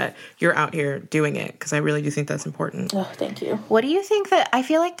excited that you're out here doing it, because I really do think that's important. Oh, thank you. What do you think that, I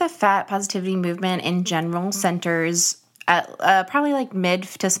feel like the fat positivity movement in general centers at probably like mid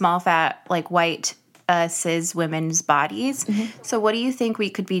to small fat, like white cis women's bodies. So what do you think we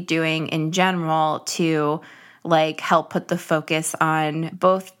could be doing in general to like help put the focus on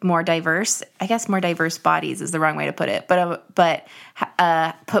both more diverse bodies is the wrong way to put it, but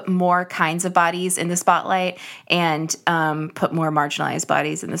put more kinds of bodies in the spotlight and put more marginalized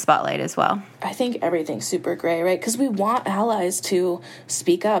bodies in the spotlight as well? I think everything's super gray, right? Because we want allies to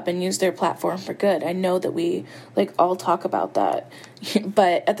speak up and use their platform for good. I know that we like all talk about that,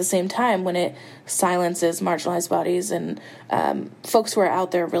 but at the same time, when it silences marginalized bodies and folks who are out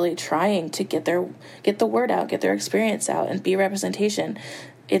there really trying to get the word out, get their experience out, and be representation,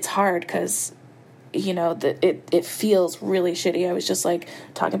 it's hard because it feels really shitty. I was just like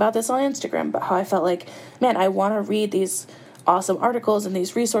talking about this on Instagram, but how I felt like, man, I want to read these awesome articles and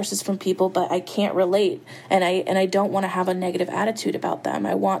these resources from people, but I can't relate, and I don't want to have a negative attitude about them.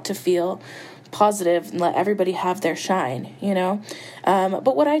 I want to feel positive and let everybody have their shine,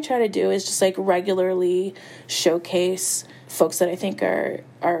 but what I try to do is just like regularly showcase folks that I think are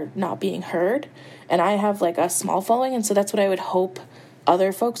not being heard, and I have like a small following, and so that's what I would hope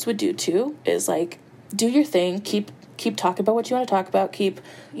other folks would do too, is like do your thing, keep talking about what you want to talk about, keep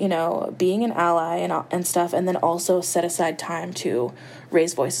being an ally and stuff, and then also set aside time to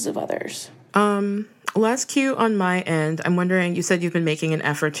raise voices of others. Last cue on my end, I'm wondering, you said you've been making an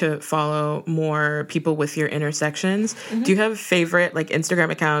effort to follow more people with your intersections. Do you have favorite like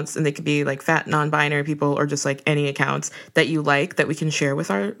Instagram accounts, and they could be like fat non-binary people or just like any accounts that you like that we can share with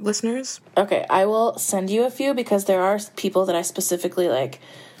our listeners? Okay, I will send you a few because there are people that I specifically like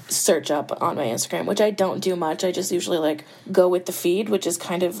search up on my Instagram, which I don't do much. I just usually like go with the feed, which is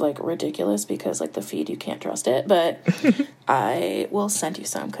kind of like ridiculous because like the feed, you can't trust it, but I will send you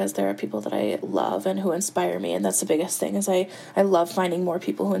some because there are people that I love and who inspire me, and that's the biggest thing is I love finding more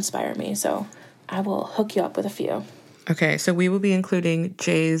people who inspire me, so I will hook you up with a few. Okay, so we will be including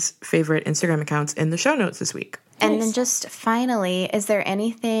Jay's favorite Instagram accounts in the show notes this week. And then just finally, is there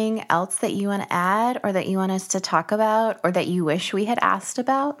anything else that you want to add or that you want us to talk about or that you wish we had asked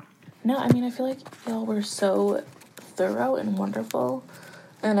about? No, I mean, I feel like y'all were so thorough and wonderful,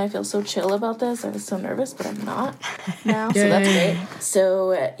 and I feel so chill about this. I was so nervous, but I'm not now, so that's great.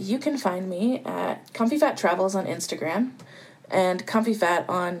 So you can find me at Comfy Fat Travels on Instagram and Comfy Fat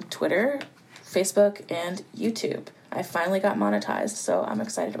on Twitter, Facebook, and YouTube. I finally got monetized, so I'm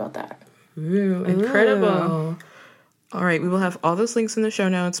excited about that. Ooh, incredible. All right, we will have all those links in the show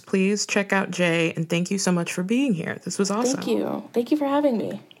notes. Please check out Jay, and thank you so much for being here. This was awesome. Thank you. Thank you for having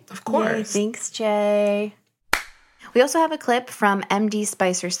me. Of course. Yay, thanks, Jay. We also have a clip from MD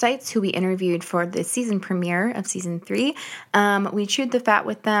Spicer Sites, who we interviewed for the season premiere of season 3. We chewed the fat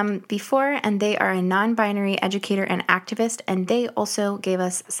with them before, and they are a non-binary educator and activist, and they also gave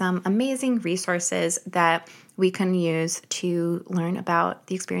us some amazing resources that we can use to learn about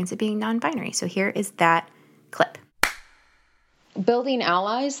the experience of being non-binary. So here is that clip. Building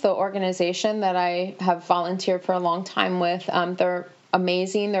Allies, the organization that I have volunteered for a long time with, they're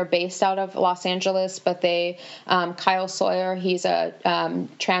amazing. They're based out of Los Angeles, but Kyle Sawyer, he's a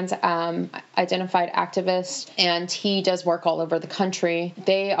trans identified activist, and he does work all over the country.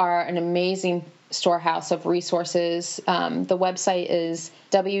 They are an amazing storehouse of resources. The website is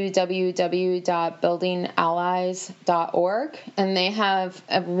www.buildingallies.org, and they have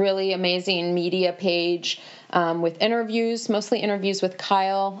a really amazing media page with interviews, mostly interviews with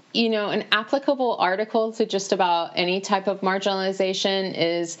Kyle. An applicable article to just about any type of marginalization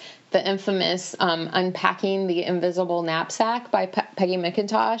is the infamous Unpacking the Invisible Knapsack by Peggy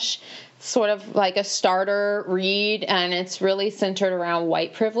McIntosh. Sort of like a starter read, and it's really centered around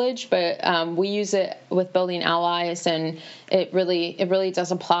white privilege, but we use it with Building Allies, and it really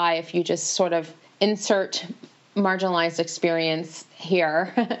does apply if you just sort of insert marginalized experience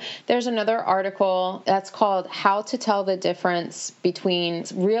here. There's another article that's called How to Tell the Difference Between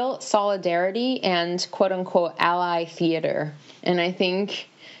Real Solidarity and quote-unquote ally theater. And I think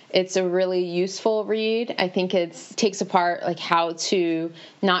It's a really useful read. I think it takes apart like how to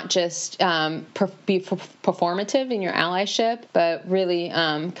not just be performative in your allyship, but really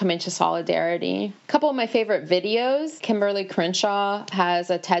come into solidarity. A couple of my favorite videos. Kimberly Crenshaw has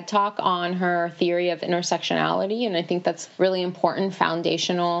a TED Talk on her theory of intersectionality, and I think that's really important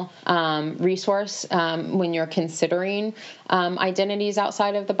foundational resource when you're considering identities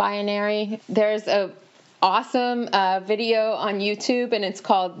outside of the binary. There's a awesome video on YouTube, and it's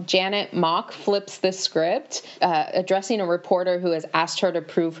called Janet Mock Flips the Script, addressing a reporter who has asked her to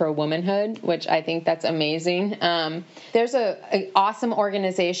prove her womanhood, which I think that's amazing. There's an awesome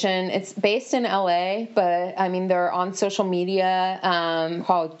organization. It's based in LA, but I mean, they're on social media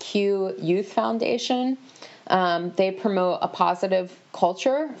called Q Youth Foundation. They promote a positive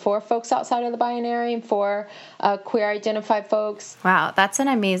culture for folks outside of the binary, for queer identified folks. Wow, that's an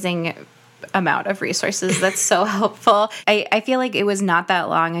amazing amount of resources. That's so helpful. I feel like it was not that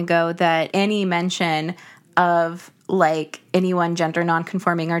long ago that any mention of like anyone gender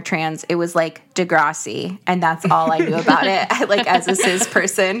nonconforming or trans, it was like Degrassi, and that's all I knew about it. Like as a cis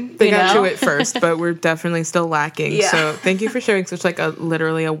person, they got to it first, but we're definitely still lacking. Yeah. So thank you for sharing such like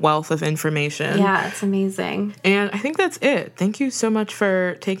literally a wealth of information. Yeah, it's amazing. And I think that's it. Thank you so much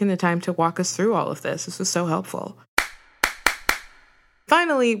for taking the time to walk us through all of this. This was so helpful.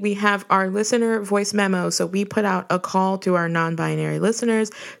 Finally, we have our listener voice memo. So we put out a call to our non-binary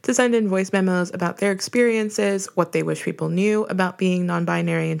listeners to send in voice memos about their experiences, what they wish people knew about being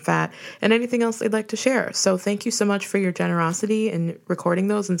non-binary and fat, and anything else they'd like to share. So thank you so much for your generosity in recording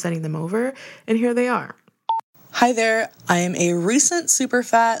those and sending them over. And here they are. Hi there. I am a recent super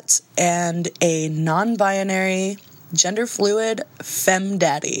fat and a non-binary gender fluid femme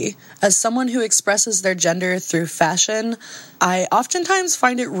daddy. As someone who expresses their gender through fashion, I oftentimes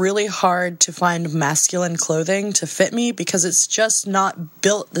find it really hard to find masculine clothing to fit me because it's just not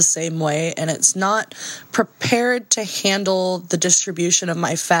built the same way and it's not prepared to handle the distribution of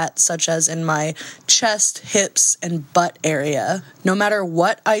my fat, such as in my chest, hips, and butt area. No matter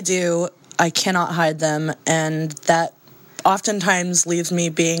what I do, I cannot hide them, and that oftentimes leaves me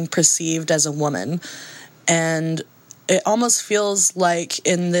being perceived as a woman. And it almost feels like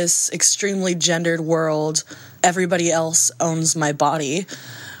in this extremely gendered world, everybody else owns my body,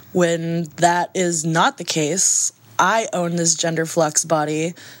 when that is not the case. I own this gender flux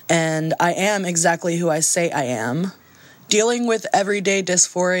body, and I am exactly who I say I am. Dealing with everyday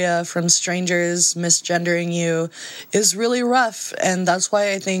dysphoria from strangers misgendering you is really rough, and that's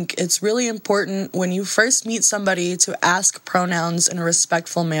why I think it's really important when you first meet somebody to ask pronouns in a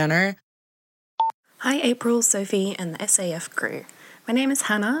respectful manner. Hi April, Sophie, and the SAF crew. My name is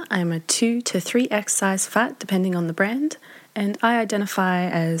Hannah. I'm a 2 to 3x size fat, depending on the brand, and I identify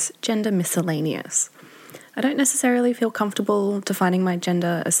as gender miscellaneous. I don't necessarily feel comfortable defining my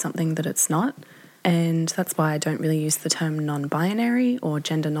gender as something that it's not, and that's why I don't really use the term non-binary or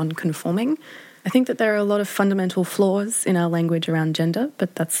gender non-conforming. I think that there are a lot of fundamental flaws in our language around gender,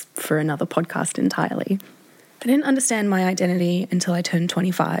 but that's for another podcast entirely. I didn't understand my identity until I turned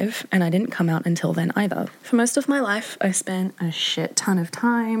 25, and I didn't come out until then either. For most of my life, I spent a shit ton of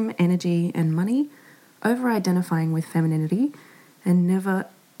time, energy, and money over-identifying with femininity and never,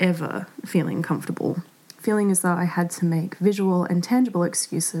 ever feeling comfortable. Feeling as though I had to make visual and tangible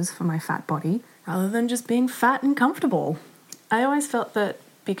excuses for my fat body rather than just being fat and comfortable. I always felt that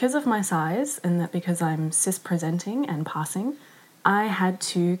because of my size and that because I'm cis-presenting and passing, I had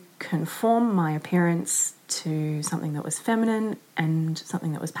to conform my appearance to something that was feminine and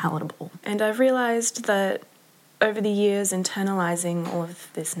something that was palatable. And I've realized that over the years, internalizing all of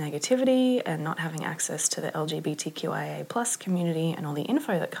this negativity and not having access to the LGBTQIA+ community and all the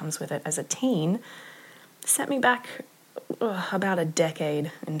info that comes with it as a teen set me back about a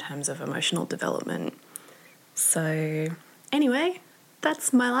decade in terms of emotional development. So anyway,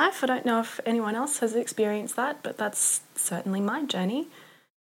 that's my life. I don't know if anyone else has experienced that, but that's certainly my journey.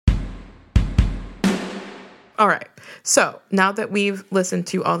 All right. So now that we've listened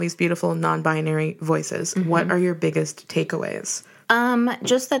to all these beautiful non-binary voices, what are your biggest takeaways?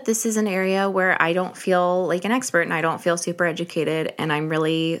 Just that this is an area where I don't feel like an expert and I don't feel super educated, and I'm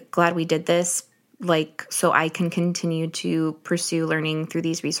really glad we did this, like, so I can continue to pursue learning through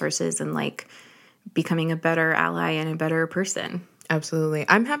these resources and like becoming a better ally and a better person. Absolutely.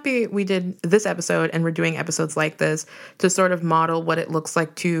 I'm happy we did this episode and we're doing episodes like this to sort of model what it looks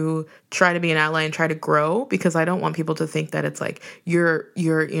like to try to be an ally and try to grow, because I don't want people to think that it's like you're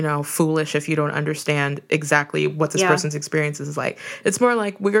foolish if you don't understand exactly what this person's experiences is like. It's more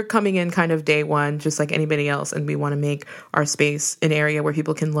like we're coming in kind of day one, just like anybody else, and we want to make our space an area where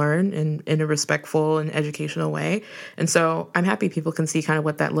people can learn in a respectful and educational way. And so I'm happy people can see kind of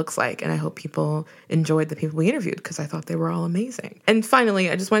what that looks like, and I hope people enjoyed the people we interviewed because I thought they were all amazing. And finally,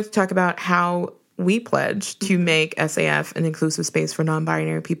 I just wanted to talk about how we pledge to make SAF an inclusive space for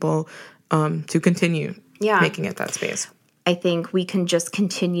non-binary people, to continue making it that space. I think we can just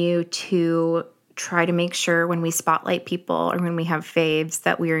continue to try to make sure when we spotlight people or when we have faves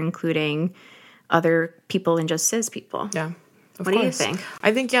that we are including other people than just cis people. Yeah. What do you think?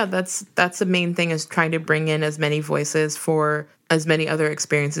 I think, that's the main thing, is trying to bring in as many voices for as many other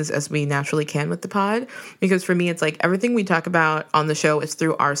experiences as we naturally can with the pod. Because for me, it's like everything we talk about on the show is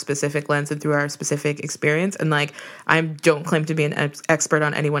through our specific lens and through our specific experience. And like, I don't claim to be an expert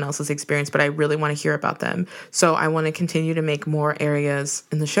on anyone else's experience, but I really want to hear about them. So I want to continue to make more areas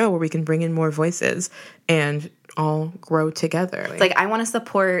in the show where we can bring in more voices and all grow together. It's like, I want to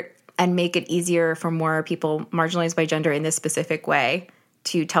support and make it easier for more people marginalized by gender in this specific way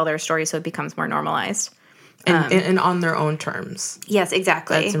to tell their story so it becomes more normalized. And on their own terms. Yes,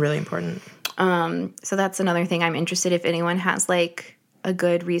 exactly. That's really important. So that's another thing I'm interested if anyone has like a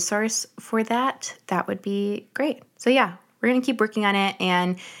good resource for that, that would be great. So yeah, we're going to keep working on it,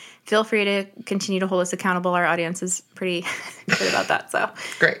 and feel free to continue to hold us accountable. Our audience is pretty good about that. So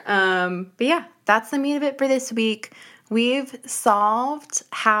great. But yeah, that's the meat of it for this week. We've solved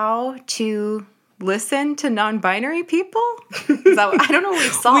how to listen to non-binary people. I don't know what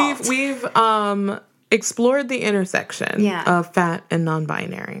we've solved. We've explored the intersection of fat and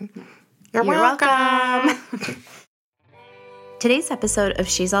non-binary. You're welcome. Today's episode of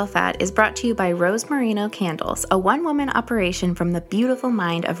She's All Fat is brought to you by Rose Merino Candles, a one-woman operation from the beautiful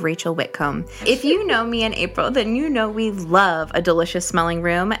mind of Rachel Whitcomb. If you know me and April, then you know we love a delicious smelling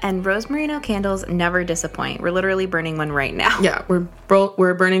room, and Rose Merino Candles never disappoint. We're literally burning one right now. Yeah, we're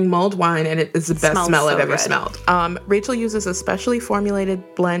burning mulled wine, and it is the best smell I've ever smelled. Rachel uses a specially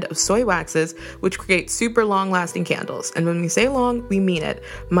formulated blend of soy waxes, which creates super long-lasting candles. And when we say long, we mean it.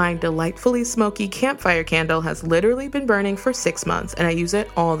 My delightfully smoky campfire candle has literally been burning for 6 months, and I use it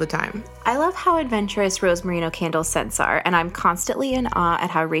all the time. I love how adventurous Rose Merino Candle scents are, and I'm constantly in awe at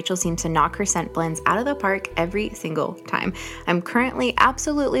how Rachel seems to knock her scent blends out of the park every single time. I'm currently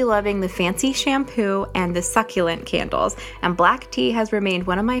absolutely loving the fancy shampoo and the succulent candles, and black tea has remained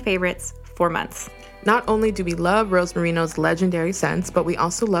one of my favorites for months. Not only do we love Rose Merino's legendary scents, but we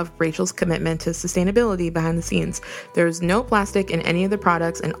also love Rachel's commitment to sustainability behind the scenes. There's no plastic in any of the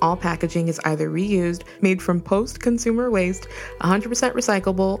products, and all packaging is either reused, made from post-consumer waste, 100%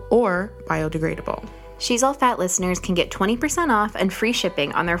 recyclable, or biodegradable. She's All Fat listeners can get 20% off and free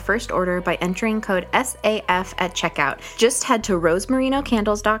shipping on their first order by entering code SAF at checkout. Just head to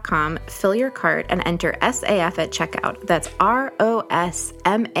rosemarinocandles.com, fill your cart, and enter SAF at checkout. That's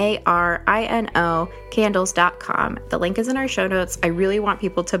ROSMARINO candles.com. The link is in our show notes. I really want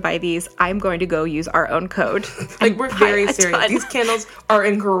people to buy these. I'm going to go use our own code. Like, we're very serious. These candles are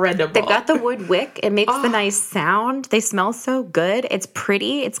incredible. They've got the wood wick. It makes the nice sound. They smell so good. It's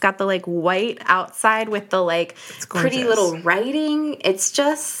pretty. It's got the like white outside with the like pretty little writing. It's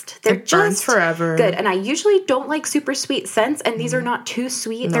just, they're just burns forever. Good. And I usually don't like super sweet scents, and these are not too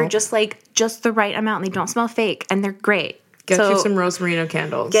sweet. Nope. They're just like just the right amount, and they don't smell fake, and they're great. Get you some Rose Merino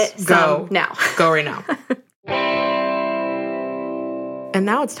candles. Get some now. Go right now. And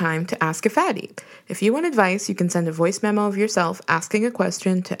now it's time to Ask a Fatty. If you want advice, you can send a voice memo of yourself asking a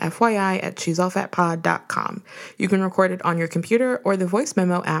question to FYI@she'sallfatpod.com. You can record it on your computer or the voice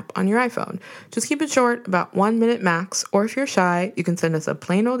memo app on your iPhone. Just keep it short, about 1 minute max, or if you're shy, you can send us a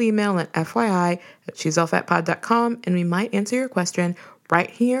plain old email at FYI@she'sallfatpod.com, and we might answer your question right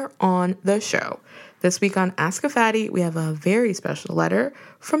here on the show. This week on Ask a Fatty, we have a very special letter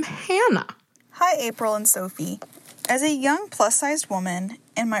from Hannah. Hi, April and Sophie. As a young plus-sized woman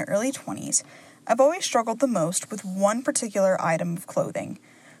in my early 20s, I've always struggled the most with one particular item of clothing: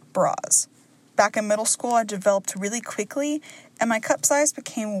 bras. Back in middle school, I developed really quickly, and my cup size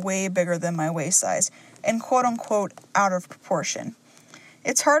became way bigger than my waist size, and quote-unquote out of proportion.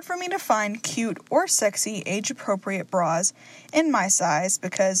 It's hard for me to find cute or sexy age-appropriate bras in my size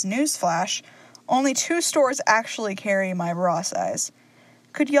because, newsflash, only 2 stores actually carry my bra size.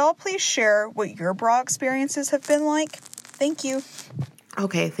 Could y'all please share what your bra experiences have been like? Thank you.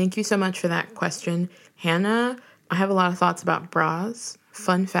 Okay, thank you so much for that question, Hannah. I have a lot of thoughts about bras.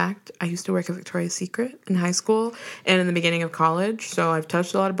 Fun fact, I used to work at Victoria's Secret in high school and in the beginning of college. So I've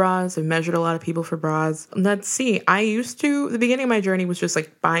touched a lot of bras. I've measured a lot of people for bras. Let's see. The beginning of my journey was just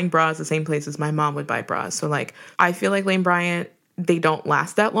like buying bras the same places my mom would buy bras. So like, I feel like Lane Bryant, they don't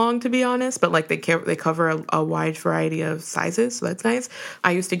last that long, to be honest, but like they cover a wide variety of sizes, so that's nice.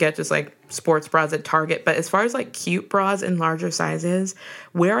 I used to get just like sports bras at Target, but as far as like cute bras in larger sizes,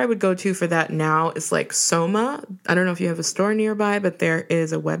 where I would go to for that now is like Soma. I don't know if you have a store nearby, but there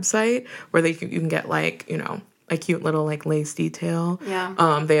is a website where you can get like, you know, a cute little like lace detail.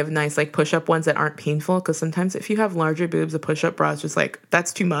 Yeah. They have nice like push-up ones that aren't painful, because sometimes if you have larger boobs, a push-up bra is just like,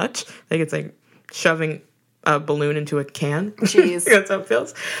 that's too much. Like it's like shoving a balloon into a can. Jeez. That's how it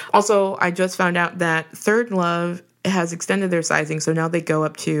feels. Also, I just found out that Third Love has extended their sizing, so now they go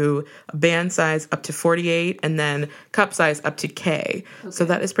up to a band size up to 48 and then cup size up to K. Okay. So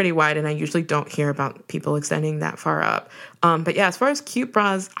that is pretty wide, and I usually don't hear about people extending that far up. But yeah, as far as cute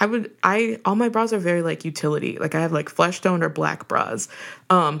bras, all my bras are very like utility. Like I have like flesh toned or black bras.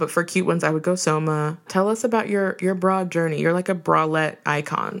 But for cute ones, I would go Soma. Tell us about your bra journey. You're like a bralette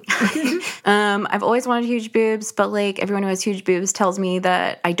icon. I've always wanted huge boobs, but like everyone who has huge boobs tells me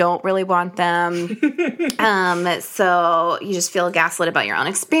that I don't really want them. So you just feel gaslit about your own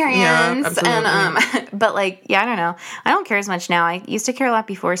experience. Yeah, absolutely. But like, yeah, I don't know. I don't care as much now. I used to care a lot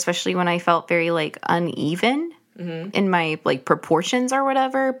before, especially when I felt very like uneven in my like proportions or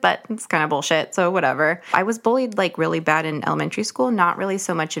whatever, but it's kind of bullshit. So whatever. I was bullied like really bad in elementary school, not really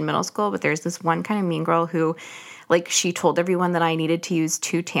so much in middle school, but there's this one kind of mean girl who like she told everyone that I needed to use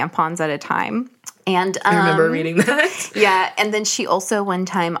 2 tampons at a time. And I remember reading that. Yeah. And then she also one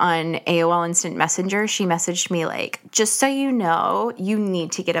time on AOL Instant Messenger, she messaged me like, just so you know, you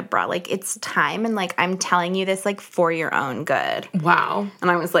need to get a bra. Like it's time. And like, I'm telling you this like for your own good. Wow. And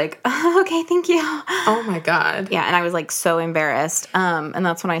I was like, oh, okay, thank you. Oh my God. Yeah. And I was like so embarrassed. And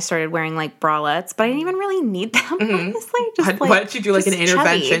that's when I started wearing like bralettes, but I didn't even really need them. Honestly. Just, why did you do like an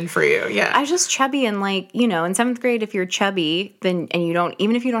intervention chubby. for you? Yeah. I was just chubby, and like, you know, in 7th grade, if you're chubby, then, and you don't,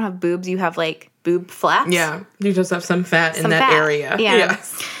 even if you don't have boobs, you have like boob flaps. Yeah, you just have some fat in that area. Yeah.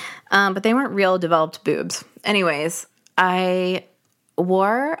 Yes. But they weren't real developed boobs. Anyways, I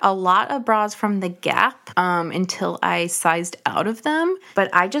wore a lot of bras from the Gap until I sized out of them.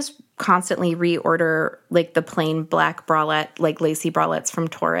 But I just constantly reorder like the plain black bralette, like lacy bralettes from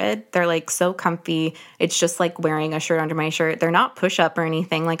Torrid. They're like so comfy. It's just like wearing a shirt under my shirt. They're not push up or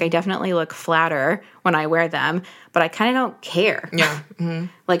anything. Like I definitely look flatter when I wear them, but I kind of don't care. Yeah. Mm-hmm.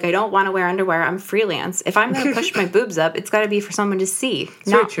 Like I don't want to wear underwear. I'm freelance. If I'm going to push my boobs up, it's got to be for someone to see.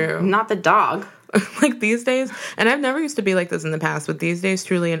 So true. Not the dog. Like these days, and I've never used to be like this in the past, but these days,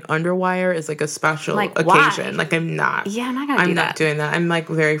 truly, an underwire is like a special occasion. Why? Like I'm not. Yeah, I'm not gonna do that. I'm not doing that. I'm like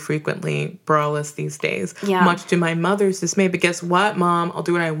very frequently braless these days. Yeah. Much to my mother's dismay. But guess what, Mom? I'll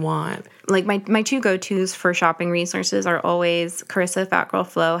do what I want. Like my 2 go-tos for shopping resources are always Carissa Fat Girl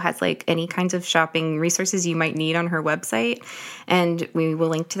Flow has like any kinds of shopping resources you might need on her website, and we will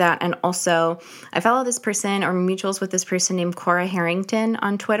link to that. And also, I follow this person or mutuals with this person named Cora Harrington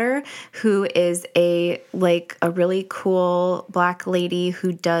on Twitter, who is a really cool Black lady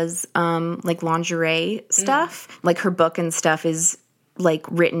who does like lingerie stuff. Like her book and stuff is like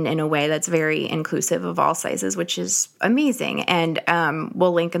written in a way that's very inclusive of all sizes, which is amazing. And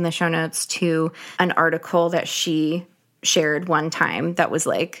we'll link in the show notes to an article that she shared one time that was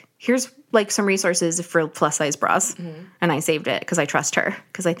like, here's like some resources for plus size bras. Mm-hmm. And I saved it because I trust her,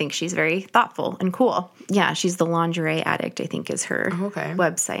 because I think she's very thoughtful and cool. Yeah, she's the Lingerie Addict, I think is her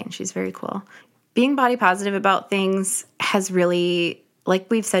website, and she's very cool. Being body positive about things has really, like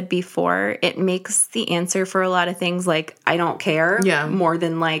we've said before, it makes the answer for a lot of things like I don't care more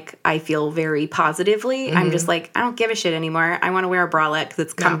than like I feel very positively. Mm-hmm. I'm just like, I don't give a shit anymore. I want to wear a bralette because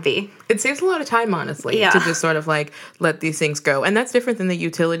it's comfy. Yeah. It saves a lot of time, honestly, to just sort of like let these things go. And that's different than the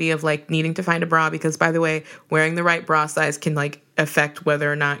utility of like needing to find a bra, because by the way, wearing the right bra size can like affect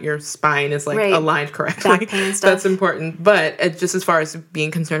whether or not your spine is like aligned correctly. Back pain and stuff. That's important. But just as far as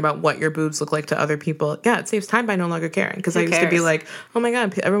being concerned about what your boobs look like to other people, yeah, it saves time by no longer caring. Because I used to be like, oh my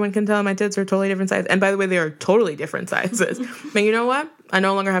God, everyone can tell my tits are totally different sizes. And by the way, they are totally different sizes. But you know what? I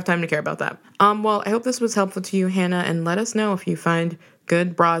no longer have time to care about that. Well, I hope this was helpful to you, Hannah, and let us know if you find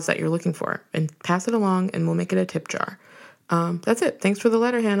good bras that you're looking for, and pass it along and we'll make it a tip jar. That's it. Thanks for the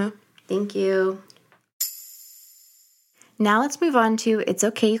letter, Hannah. Thank you. Now let's move on to It's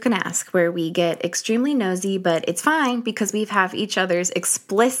Okay You Can Ask, where we get extremely nosy, but it's fine because we have each other's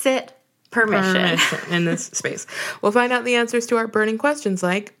explicit permission in this space. We'll find out the answers to our burning questions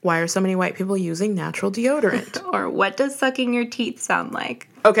like, why are so many white people using natural deodorant? Or what does sucking your teeth sound like?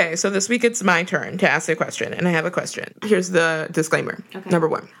 Okay, so this week it's my turn to ask a question, and I have a question. Here's the disclaimer. Okay. Number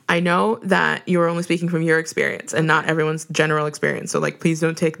one, I know that you're only speaking from your experience and not everyone's general experience. So, like, please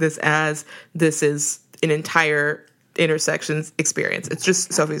don't take this as this is an entire intersections experience. It's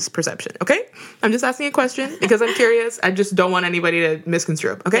just Sophie's perception, okay? I'm just asking a question because I'm curious. I just don't want anybody to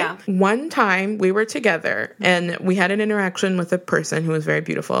misconstrue, okay? Yeah. One time we were together and we had an interaction with a person who was very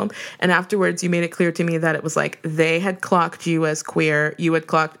beautiful, and afterwards you made it clear to me that it was like they had clocked you as queer, you had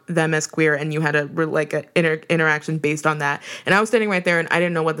clocked them as queer, and you had a interaction based on that. And I was standing right there and I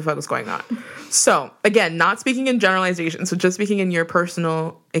didn't know what the fuck was going on. So, again, not speaking in generalization, so just speaking in your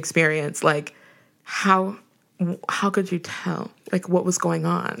personal experience, like how could you tell, like, what was going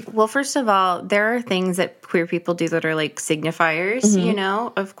on? Well, first of all, there are things that queer people do that are like signifiers, you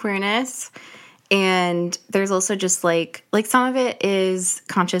know, of queerness. And there's also just like some of it is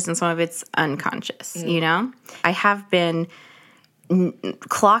conscious and some of it's unconscious, you know? I have been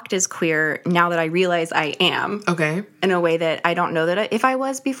clocked as queer now that I realize I am. Okay. In a way that I don't know that if I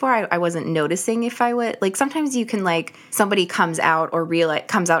was before, I wasn't noticing if I would. Like, sometimes you can, like, somebody comes out or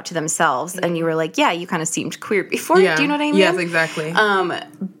comes out to themselves and you were like, yeah, you kind of seemed queer before. Yeah. Do you know what I mean? Yes, exactly.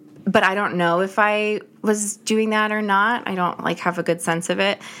 But I don't know if I was doing that or not. I don't, like, have a good sense of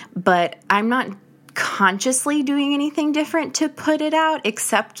it. But I'm not consciously doing anything different to put it out,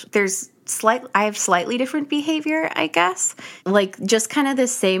 except I have slightly different behavior, I guess. Like, just kind of the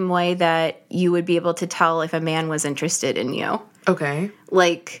same way that you would be able to tell if a man was interested in you. Okay.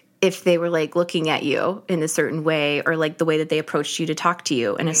 Like, if they were, like, looking at you in a certain way, or, like, the way that they approached you to talk to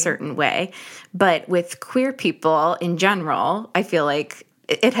you in a certain way. But with queer people in general, I feel like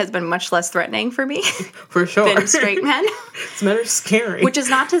it has been much less threatening for me. For sure. Than straight men. It's better scary. Which is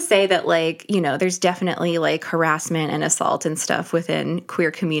not to say that, like, you know, there's definitely, like, harassment and assault and stuff within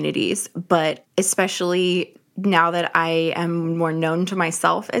queer communities. But especially now that I am more known to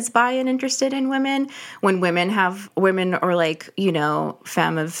myself as bi and interested in women, when women or, like, you know,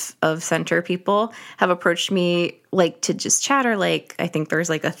 femme of center people have approached me, like, to just chat or, like, I think there's,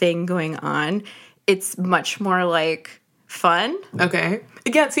 like, a thing going on, it's much more, like, fun. Okay.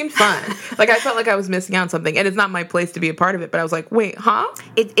 Yeah, it seemed fun. Like, I felt like I was missing out on something, and it's not my place to be a part of it, but I was like, wait, huh?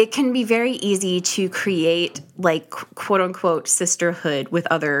 It can be very easy to create, like, quote-unquote sisterhood with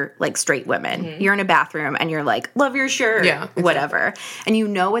other, like, straight women. Mm-hmm. You're in a bathroom, and you're like, love your shirt, yeah, exactly. Whatever. And you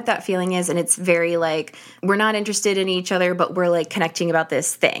know what that feeling is, and it's very, like, we're not interested in each other, but we're, like, connecting about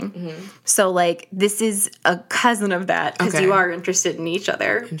this thing. Mm-hmm. So, like, this is a cousin of that, because you are interested in each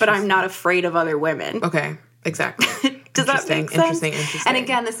other, but I'm not afraid of other women. Okay. Exactly. Does that make sense? Interesting. And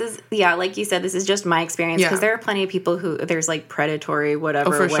again, this is, yeah, like you said, this is just my experience, because there are plenty of people who, there's, like, predatory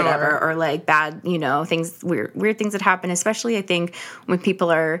whatever, sure. or, like, bad, you know, things, weird things that happen, especially, I think, when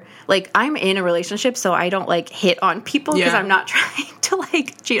people are, like, I'm in a relationship, so I don't, like, hit on people, because I'm not trying to,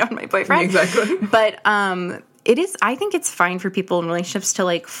 like, cheat on my boyfriend. Exactly. But, I think it's fine for people in relationships to,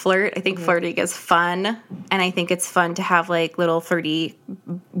 like, flirt. I think flirting is fun, and I think it's fun to have, like, little flirty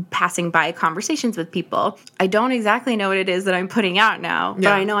passing by conversations with people. I don't exactly know what it is that I'm putting out now, but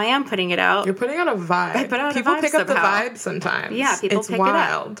I know I am putting it out. You're putting out a vibe. I put out people a vibe pick up somehow. the vibe sometimes. Yeah, people it's pick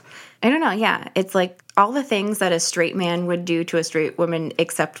wild. it up. I don't know, yeah. It's like all the things that a straight man would do to a straight woman,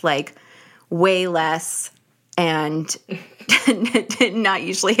 except, like, way less and not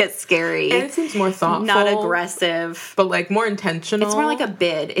usually as scary. And it seems more thoughtful. Not aggressive. But, like, more intentional. It's more like a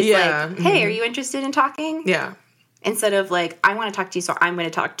bid. It's like, hey, are you interested in talking? Yeah. Instead of, like, I want to talk to you, so I'm going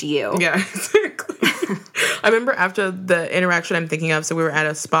to talk to you. Yeah, exactly. I remember after the interaction I'm thinking of, so we were at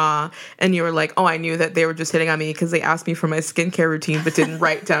a spa, and you were like, oh, I knew that they were just hitting on me because they asked me for my skincare routine but didn't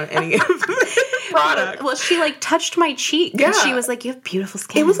write down any of the product. Well, she, like, touched my cheek. Yeah. And she was like, you have beautiful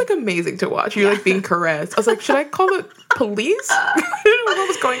skin. It was, like, amazing to watch. You were, like, being caressed. I was like, should I call the police? I didn't know what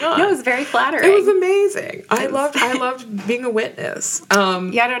was going on. No, it was very flattering. It was amazing. I loved being a witness. Yeah,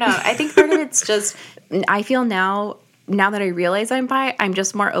 I don't know. I think part of it's just, I feel now that I realize I'm bi, I'm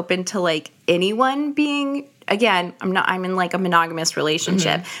just more open to, like, anyone being, again, I'm in, like, a monogamous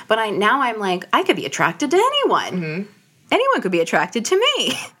relationship, but I'm like, I could be attracted to anyone. Anyone could be attracted to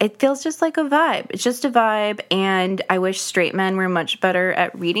me. It feels just like a vibe. It's just a vibe, and I wish straight men were much better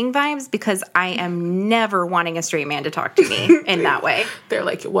at reading vibes, because I am never wanting a straight man to talk to me in that way. They're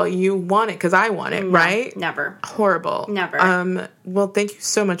like, well, you want it because I want it, right? Never. Horrible. Never. Well, thank you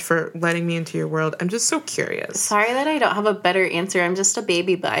so much for letting me into your world. I'm just so curious. Sorry that I don't have a better answer. I'm just a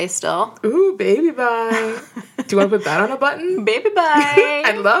baby bi still. Ooh, baby bi. Do you want to put that on a button? Baby bi.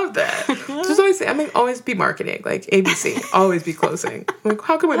 I love that. Just always say, I mean, always be marketing. Like ABC, always be closing. Like,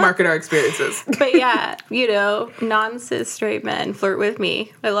 how can we market our experiences? But yeah, you know, non-cis straight men flirt with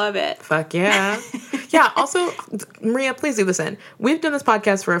me. I love it. Fuck yeah. Yeah, also, Maria, please leave this in. We've done this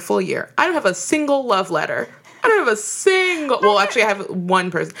podcast for a full year. I don't have a single love letter. I don't have a single... Well, actually, I have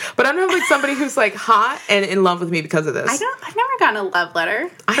one person. But I don't have, like, somebody who's, like, hot and in love with me because of this. I've never gotten a love letter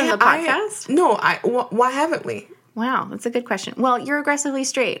from the podcast. Why haven't we? Wow, that's a good question. Well, you're aggressively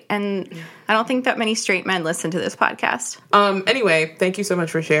straight, and I don't think that many straight men listen to this podcast. Anyway, thank you so much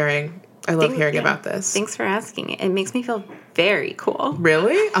for sharing. I love hearing about this. Thanks for asking. It makes me feel very cool.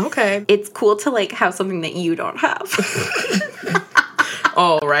 Really? Okay. It's cool to, like, have something that you don't have.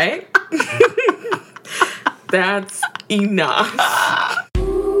 All right. That's enough.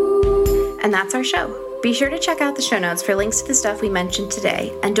 And that's our show. Be sure to check out the show notes for links to the stuff we mentioned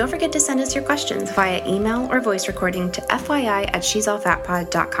today. And don't forget to send us your questions via email or voice recording to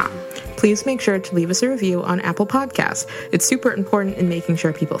fyi@shesallfatpod.com. Please make sure to leave us a review on Apple Podcasts. It's super important in making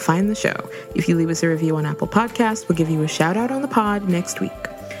sure people find the show. If you leave us a review on Apple Podcasts, we'll give you a shout out on the pod next week.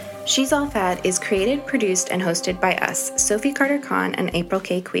 She's All Fat is created, produced, and hosted by us, Sophie Carter-Kahn and April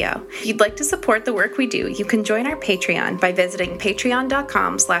K. Quio. If you'd like to support the work we do, you can join our Patreon by visiting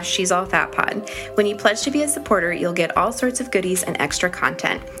patreon.com/shesallfatpod. When you pledge to be a supporter, you'll get all sorts of goodies and extra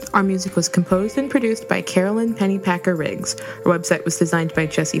content. Our music was composed and produced by Carolyn Pennypacker Riggs. Our website was designed by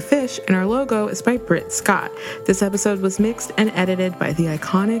Jesse Fish, and our logo is by Britt Scott. This episode was mixed and edited by the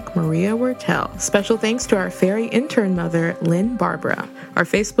iconic Maria Wertel. Special thanks to our fairy intern mother, Lynn Barbara. Our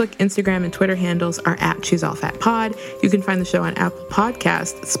Facebook, Instagram, and Twitter handles are @She'sAllFatPod. You can find the show on Apple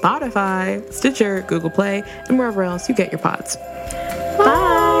Podcasts, Spotify, Stitcher, Google Play, and wherever else you get your pods.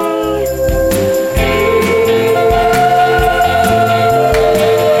 Bye!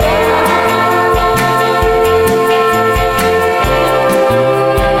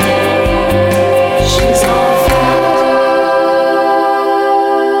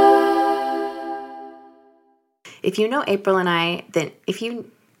 If you know April and I, then if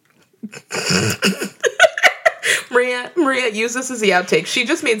you... Maria, use this as the outtake. She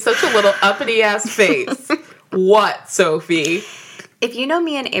just made such a little uppity-ass face. What, Sophie? If you know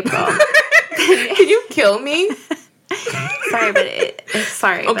me and April... Can you kill me? Sorry, but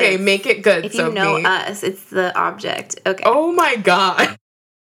sorry. Okay, but make it good, if Sophie. If you know us, it's the object. Okay. Oh my God.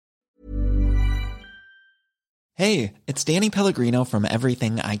 Hey, it's Danny Pellegrino from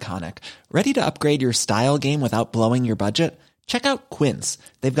Everything Iconic. Ready to upgrade your style game without blowing your budget? Check out Quince.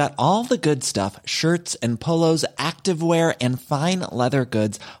 They've got all the good stuff, shirts and polos, activewear, and fine leather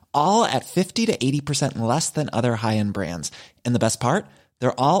goods, all at 50 to 80% less than other high-end brands. And the best part?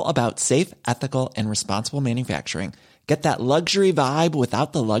 They're all about safe, ethical, and responsible manufacturing. Get that luxury vibe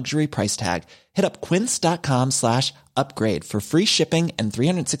without the luxury price tag. Hit up quince.com/upgrade for free shipping and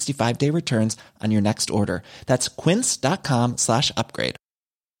 365-day returns on your next order. That's quince.com/upgrade.